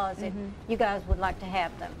in the closet. You guys would like to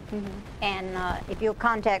have them. And if you'll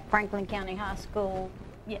contact Franklin County High School,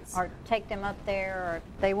 yes, or take them up there, or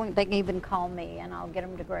they can even call me and I'll get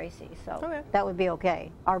them to Gracie. So that would be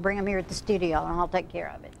okay. Or bring them here at the studio and I'll take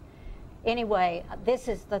care of it. Anyway, this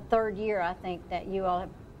is the third year I think that you all have,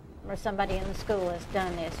 or somebody in the school has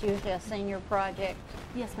done this, usually a senior project.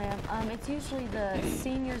 Yes, ma'am. It's usually the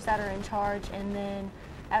seniors that are in charge, and then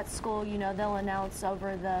at school, you know, they'll announce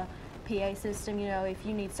over the PA system, you know, if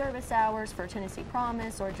you need service hours for Tennessee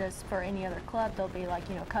Promise or just for any other club, they'll be like,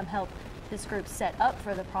 you know, come help this group set up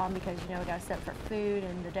for the prom because, you know, we got to set for food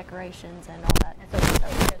and the decorations and all that. And so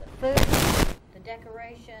the food, the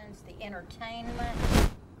decorations, the entertainment.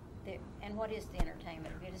 And what is the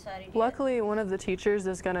entertainment? Have you decided yet? Luckily, one of the teachers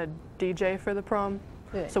is going to DJ for the prom,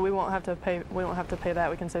 so we won't have to pay. We won't have to pay that.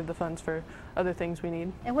 We can save the funds for other things we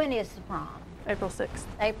need. And when is the prom? April 6th.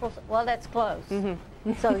 Well, that's close.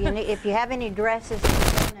 So you need, if you have any dresses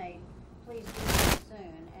to donate, please do that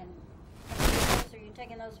soon. And are you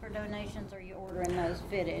taking those for donations, or are you ordering those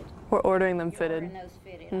fitted? We're ordering them fitted. Ordering those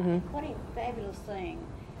fitted. What a fabulous thing!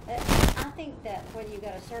 I think that whether you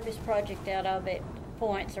got a service project out of it,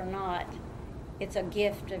 points or not, it's a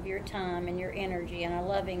gift of your time and your energy, and a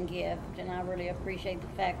loving gift, and I really appreciate the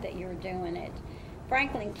fact that you're doing it.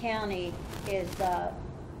 Franklin County has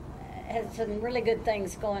some really good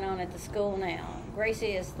things going on at the school now.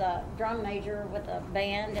 Gracie is the drum major with a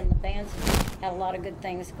band, and the bands have a lot of good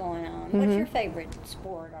things going on. What's your favorite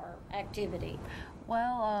sport or activity?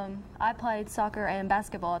 Well, I played soccer and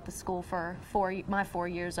basketball at the school for my 4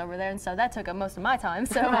 years over there, and so that took up most of my time,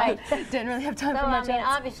 so I didn't really have time for much else.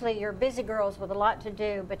 Obviously you're busy girls with a lot to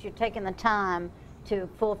do, but you're taking the time to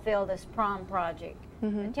fulfill this prom project.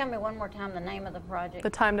 And tell me one more time the name of the project. The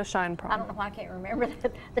Time to Shine prom. I don't know why I can't remember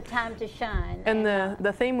the Time to Shine. And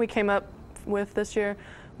the theme we came up with this year,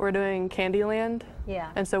 we're doing Candyland. Yeah.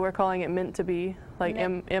 And so we're calling it Meant to Be, like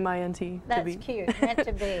M-I-N-T. That's cute, Meant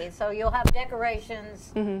to Be. So you'll have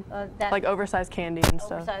decorations. Like oversized candy and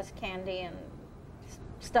stuff. Oversized candy and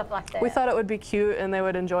stuff like that. We thought it would be cute and they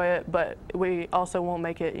would enjoy it, but we also won't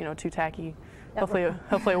make it, you know, too tacky. Hopefully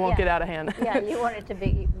it won't get out of hand. Yeah, you want it to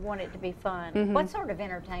be fun. What sort of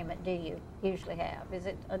entertainment do you usually have? Is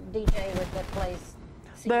it a DJ that plays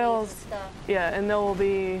CDs and stuff? Yeah, and there will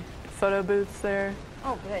be photo booths there.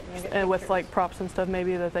 Oh, good. And with like props and stuff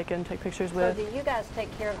maybe that they can take pictures with. So do you guys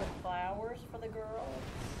take care of the flowers for the girls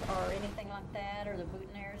or anything like that, or the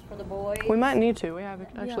boutonnieres for the boys? We might need to. We haven't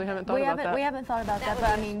thought about that. We haven't thought about that, but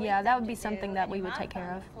I mean, yeah, that would be something that we would take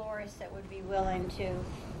care of. Florists that would be willing to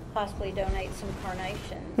possibly donate some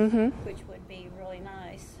carnations, which would be really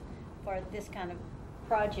nice for this kind of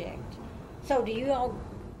project. So do y'all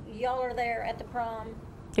are there at the prom?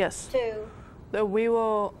 Yes. Too? We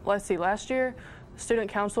will, let's see, last year,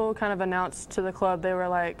 student council kind of announced to the club, they were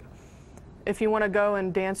like, if you want to go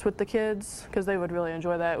and dance with the kids, because they would really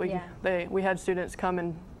enjoy that. We had students come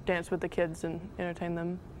and dance with the kids and entertain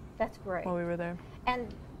them. That's great. While we were there.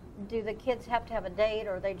 And do the kids have to have a date,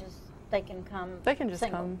 or they can come? They can just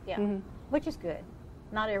single? come. Yeah, which is good.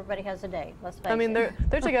 Not everybody has a date. Let's face it. I mean, they're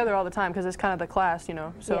together all the time because it's kind of the class, you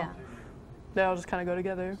know. So yeah. They all just kind of go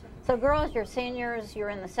together. So, girls, you're seniors. You're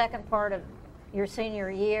in the second part of your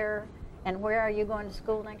senior year. And where are you going to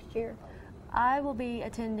school next year? I will be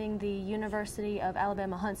attending the University of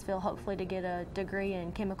Alabama Huntsville, hopefully to get a degree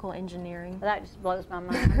in chemical engineering. That just blows my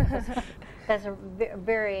mind. That's a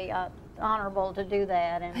very honorable to do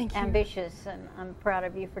that, and ambitious, and I'm proud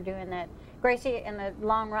of you for doing that. Gracie, in the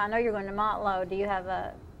long run, I know you're going to Motlow. Do you have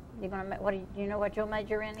a? Do you know what you'll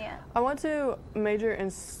major in yet? I want to major in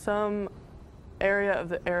some area of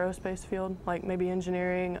the aerospace field, like maybe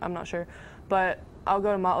engineering. I'm not sure, but I'll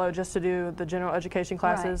go to Motlow just to do the general education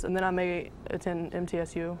classes, and then I may attend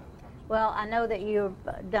MTSU. Well, I know that you've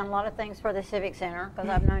done a lot of things for the Civic Center, because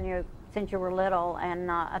I've known you since you were little,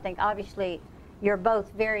 and I think obviously you're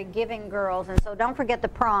both very giving girls, and so don't forget the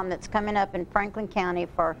prom that's coming up in Franklin County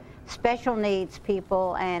for special needs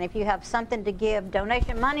people, and if you have something to give,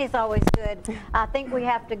 donation money is always good. I think we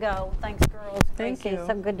have to go. Thanks, girls. Thank you.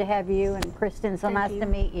 So good to have you, and Kristen, so nice to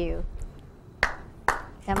meet you.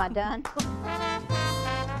 Am I done?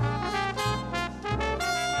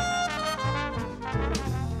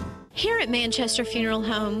 Here at Manchester Funeral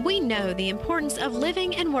Home, we know the importance of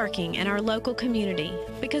living and working in our local community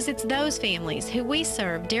because it's those families who we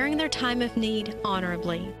serve during their time of need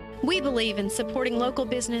honorably. We believe in supporting local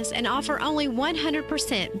business and offer only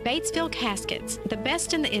 100% Batesville caskets, the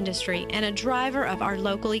best in the industry and a driver of our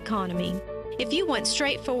local economy. If you want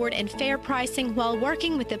straightforward and fair pricing while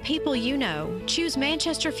working with the people you know, choose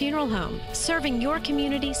Manchester Funeral Home, serving your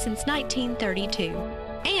community since 1932.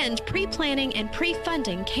 And pre-planning and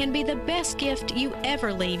pre-funding can be the best gift you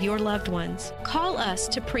ever leave your loved ones. Call us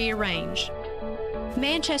to pre-arrange.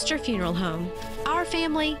 Manchester Funeral Home. Our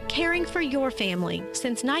family, caring for your family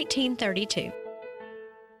since 1932.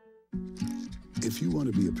 If you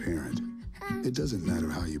want to be a parent, it doesn't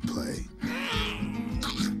matter how you play,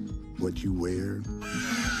 what you wear,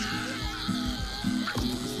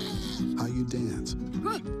 how you dance,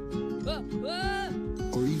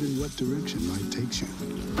 or even what direction life takes you.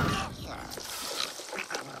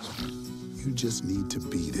 You just need to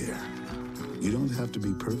be there. You don't have to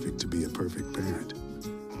be perfect to be a perfect parent.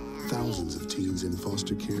 Thousands of teens in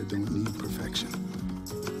foster care don't need perfection.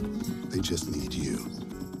 They just need you.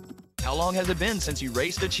 How long has it been since you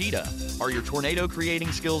raced a cheetah? Are your tornado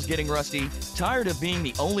creating skills getting rusty? Tired of being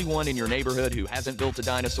the only one in your neighborhood who hasn't built a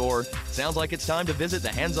dinosaur? Sounds like it's time to visit the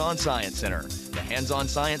Hands-On Science Center. The Hands-On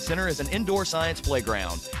Science Center is an indoor science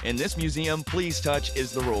playground. In this museum, please touch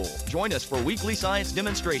is the rule. Join us for weekly science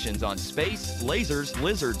demonstrations on space, lasers,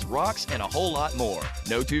 lizards, rocks, and a whole lot more.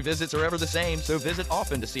 No two visits are ever the same, so visit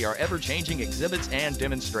often to see our ever-changing exhibits and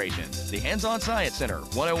demonstrations. The Hands-On Science Center,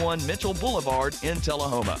 101 Mitchell Boulevard in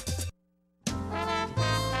Tullahoma.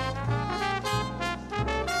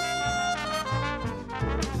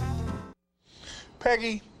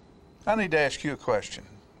 Peggy, I need to ask you a question.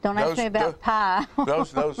 Don't ask me about pie.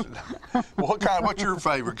 What's your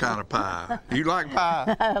favorite kind of pie? You like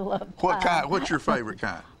pie? I love pie. What's your favorite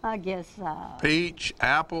kind? I guess peach,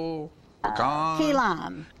 apple, pecan. Key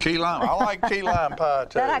lime. Key lime. I like key lime pie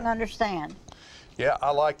too. That I can understand. Yeah,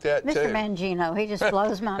 I like that too. Mr. Mangino, he just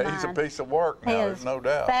blows my mind. He's a piece of work now, there's no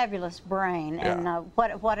doubt. Fabulous brain, and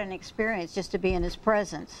what an experience just to be in his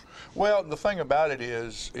presence. Well, the thing about it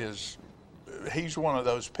is he's one of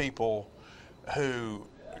those people who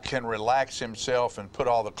can relax himself and put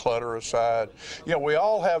all the clutter aside. You know, we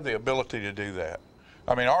all have the ability to do that.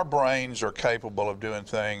 I mean, our brains are capable of doing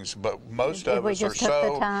things, but most of us are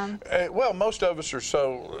so. Most of us are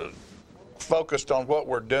so focused on what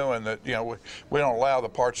we're doing that we don't allow the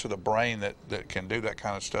parts of the brain that can do that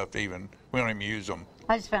kind of stuff. Even we don't even use them.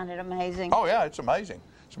 I just found it amazing. Oh yeah, it's amazing.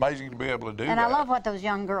 It's amazing to be able to do that. And I love what those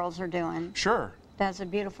young girls are doing. Sure. That's a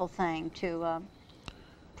beautiful thing to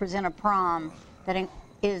present a prom that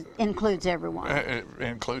includes everyone.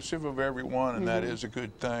 Inclusive of everyone, and that is a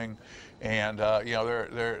good thing. And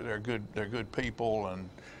they're good people,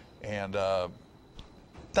 and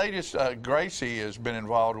they just Gracie has been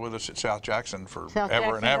involved with us at South Jackson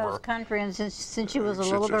forever and ever. Country, and since she was a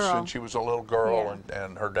little girl. Since she was a little girl,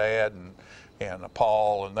 and her dad and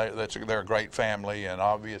Paul, and they're a great family, and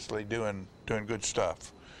obviously doing good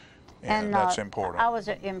stuff. And that's important. I was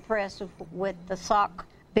impressed with the sock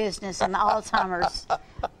business and the Alzheimer's.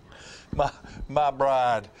 My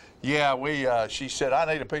bride, she said,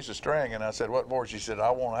 I need a piece of string. And I said, what for? She said, I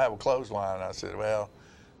want to have a clothesline. I said, well,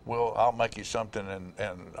 I'll make you something,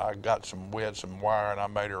 and we had some wire, and I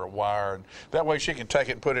made her a wire, and that way she can take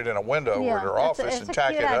it and put it in a window in her office and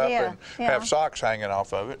tack it up and have socks hanging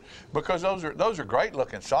off of it, because those are great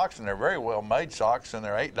looking socks, and they're very well made socks, and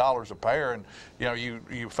they're $8 a pair, and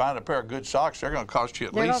you find a pair of good socks, they're going to cost you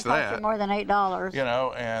at least that. They're going to cost you more than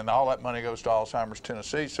 $8. And all that money goes to Alzheimer's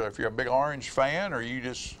Tennessee. So if you're a big orange fan, or you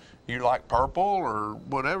like purple or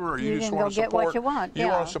whatever, or you just want to support what you want. You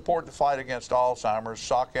want to support the fight against Alzheimer's,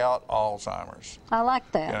 Sock Out Alzheimer's. I like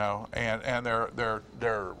that. And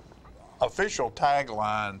their official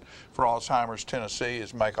tagline for Alzheimer's Tennessee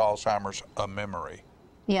is "Make Alzheimer's a Memory."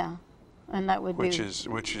 Yeah, and that would which be is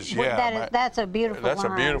that's a beautiful line. That's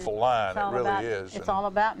a beautiful line. It really is. It's all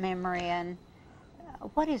about memory. And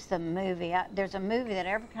what is the movie? There's a movie that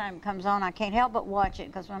every time it comes on, I can't help but watch it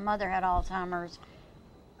because my mother had Alzheimer's.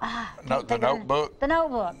 The Notebook. The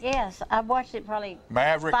Notebook, yes. I've watched it probably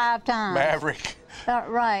Maverick, 5 times. Maverick.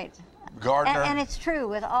 Right. Gardner. And it's true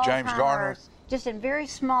with Alzheimer's. James Garner. Just in very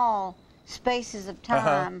small spaces of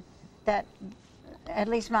time that at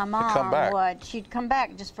least my mom would. She'd come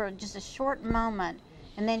back just for just a short moment,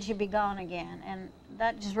 and then she'd be gone again. And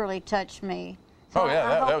that just really touched me. So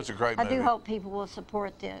that was a great movie. I do hope people will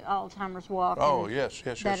support the Alzheimer's Walk. Oh, yes.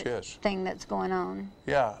 Thing that's going on.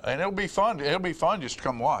 Yeah, and it'll be fun. It'll be fun just to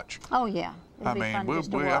come watch. Oh, yeah. It'll be fun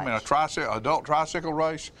just to watch. Adult tricycle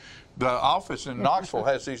race. The office in Knoxville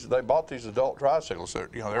has these. They bought these adult tricycles. They're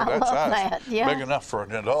that size, big enough for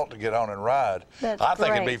an adult to get on and ride. I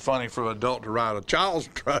think it'd be funny for an adult to ride a child's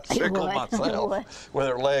tricycle myself, with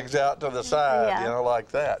their legs out to the side, like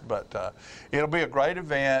that. But it'll be a great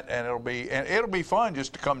event, and it'll be fun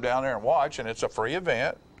just to come down there and watch. And it's a free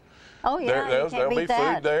event. Oh yeah, there'll be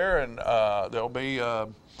food there, and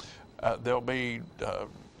there'll be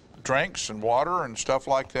drinks and water and stuff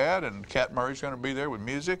like that, and Cat Murray's going to be there with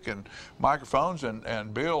music and microphones,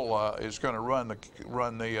 and Bill is going to run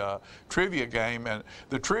the trivia game, and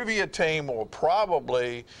the trivia team will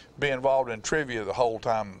probably be involved in trivia the whole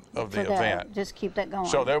time of the event. Just keep that going.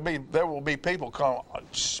 So there will be people come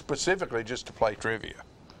specifically just to play trivia.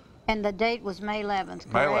 And the date was May 11th,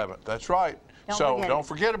 correct? May 11th, that's right. Don't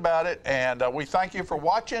forget about it, and we thank you for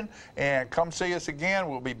watching, and come see us again.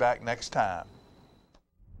 We'll be back next time.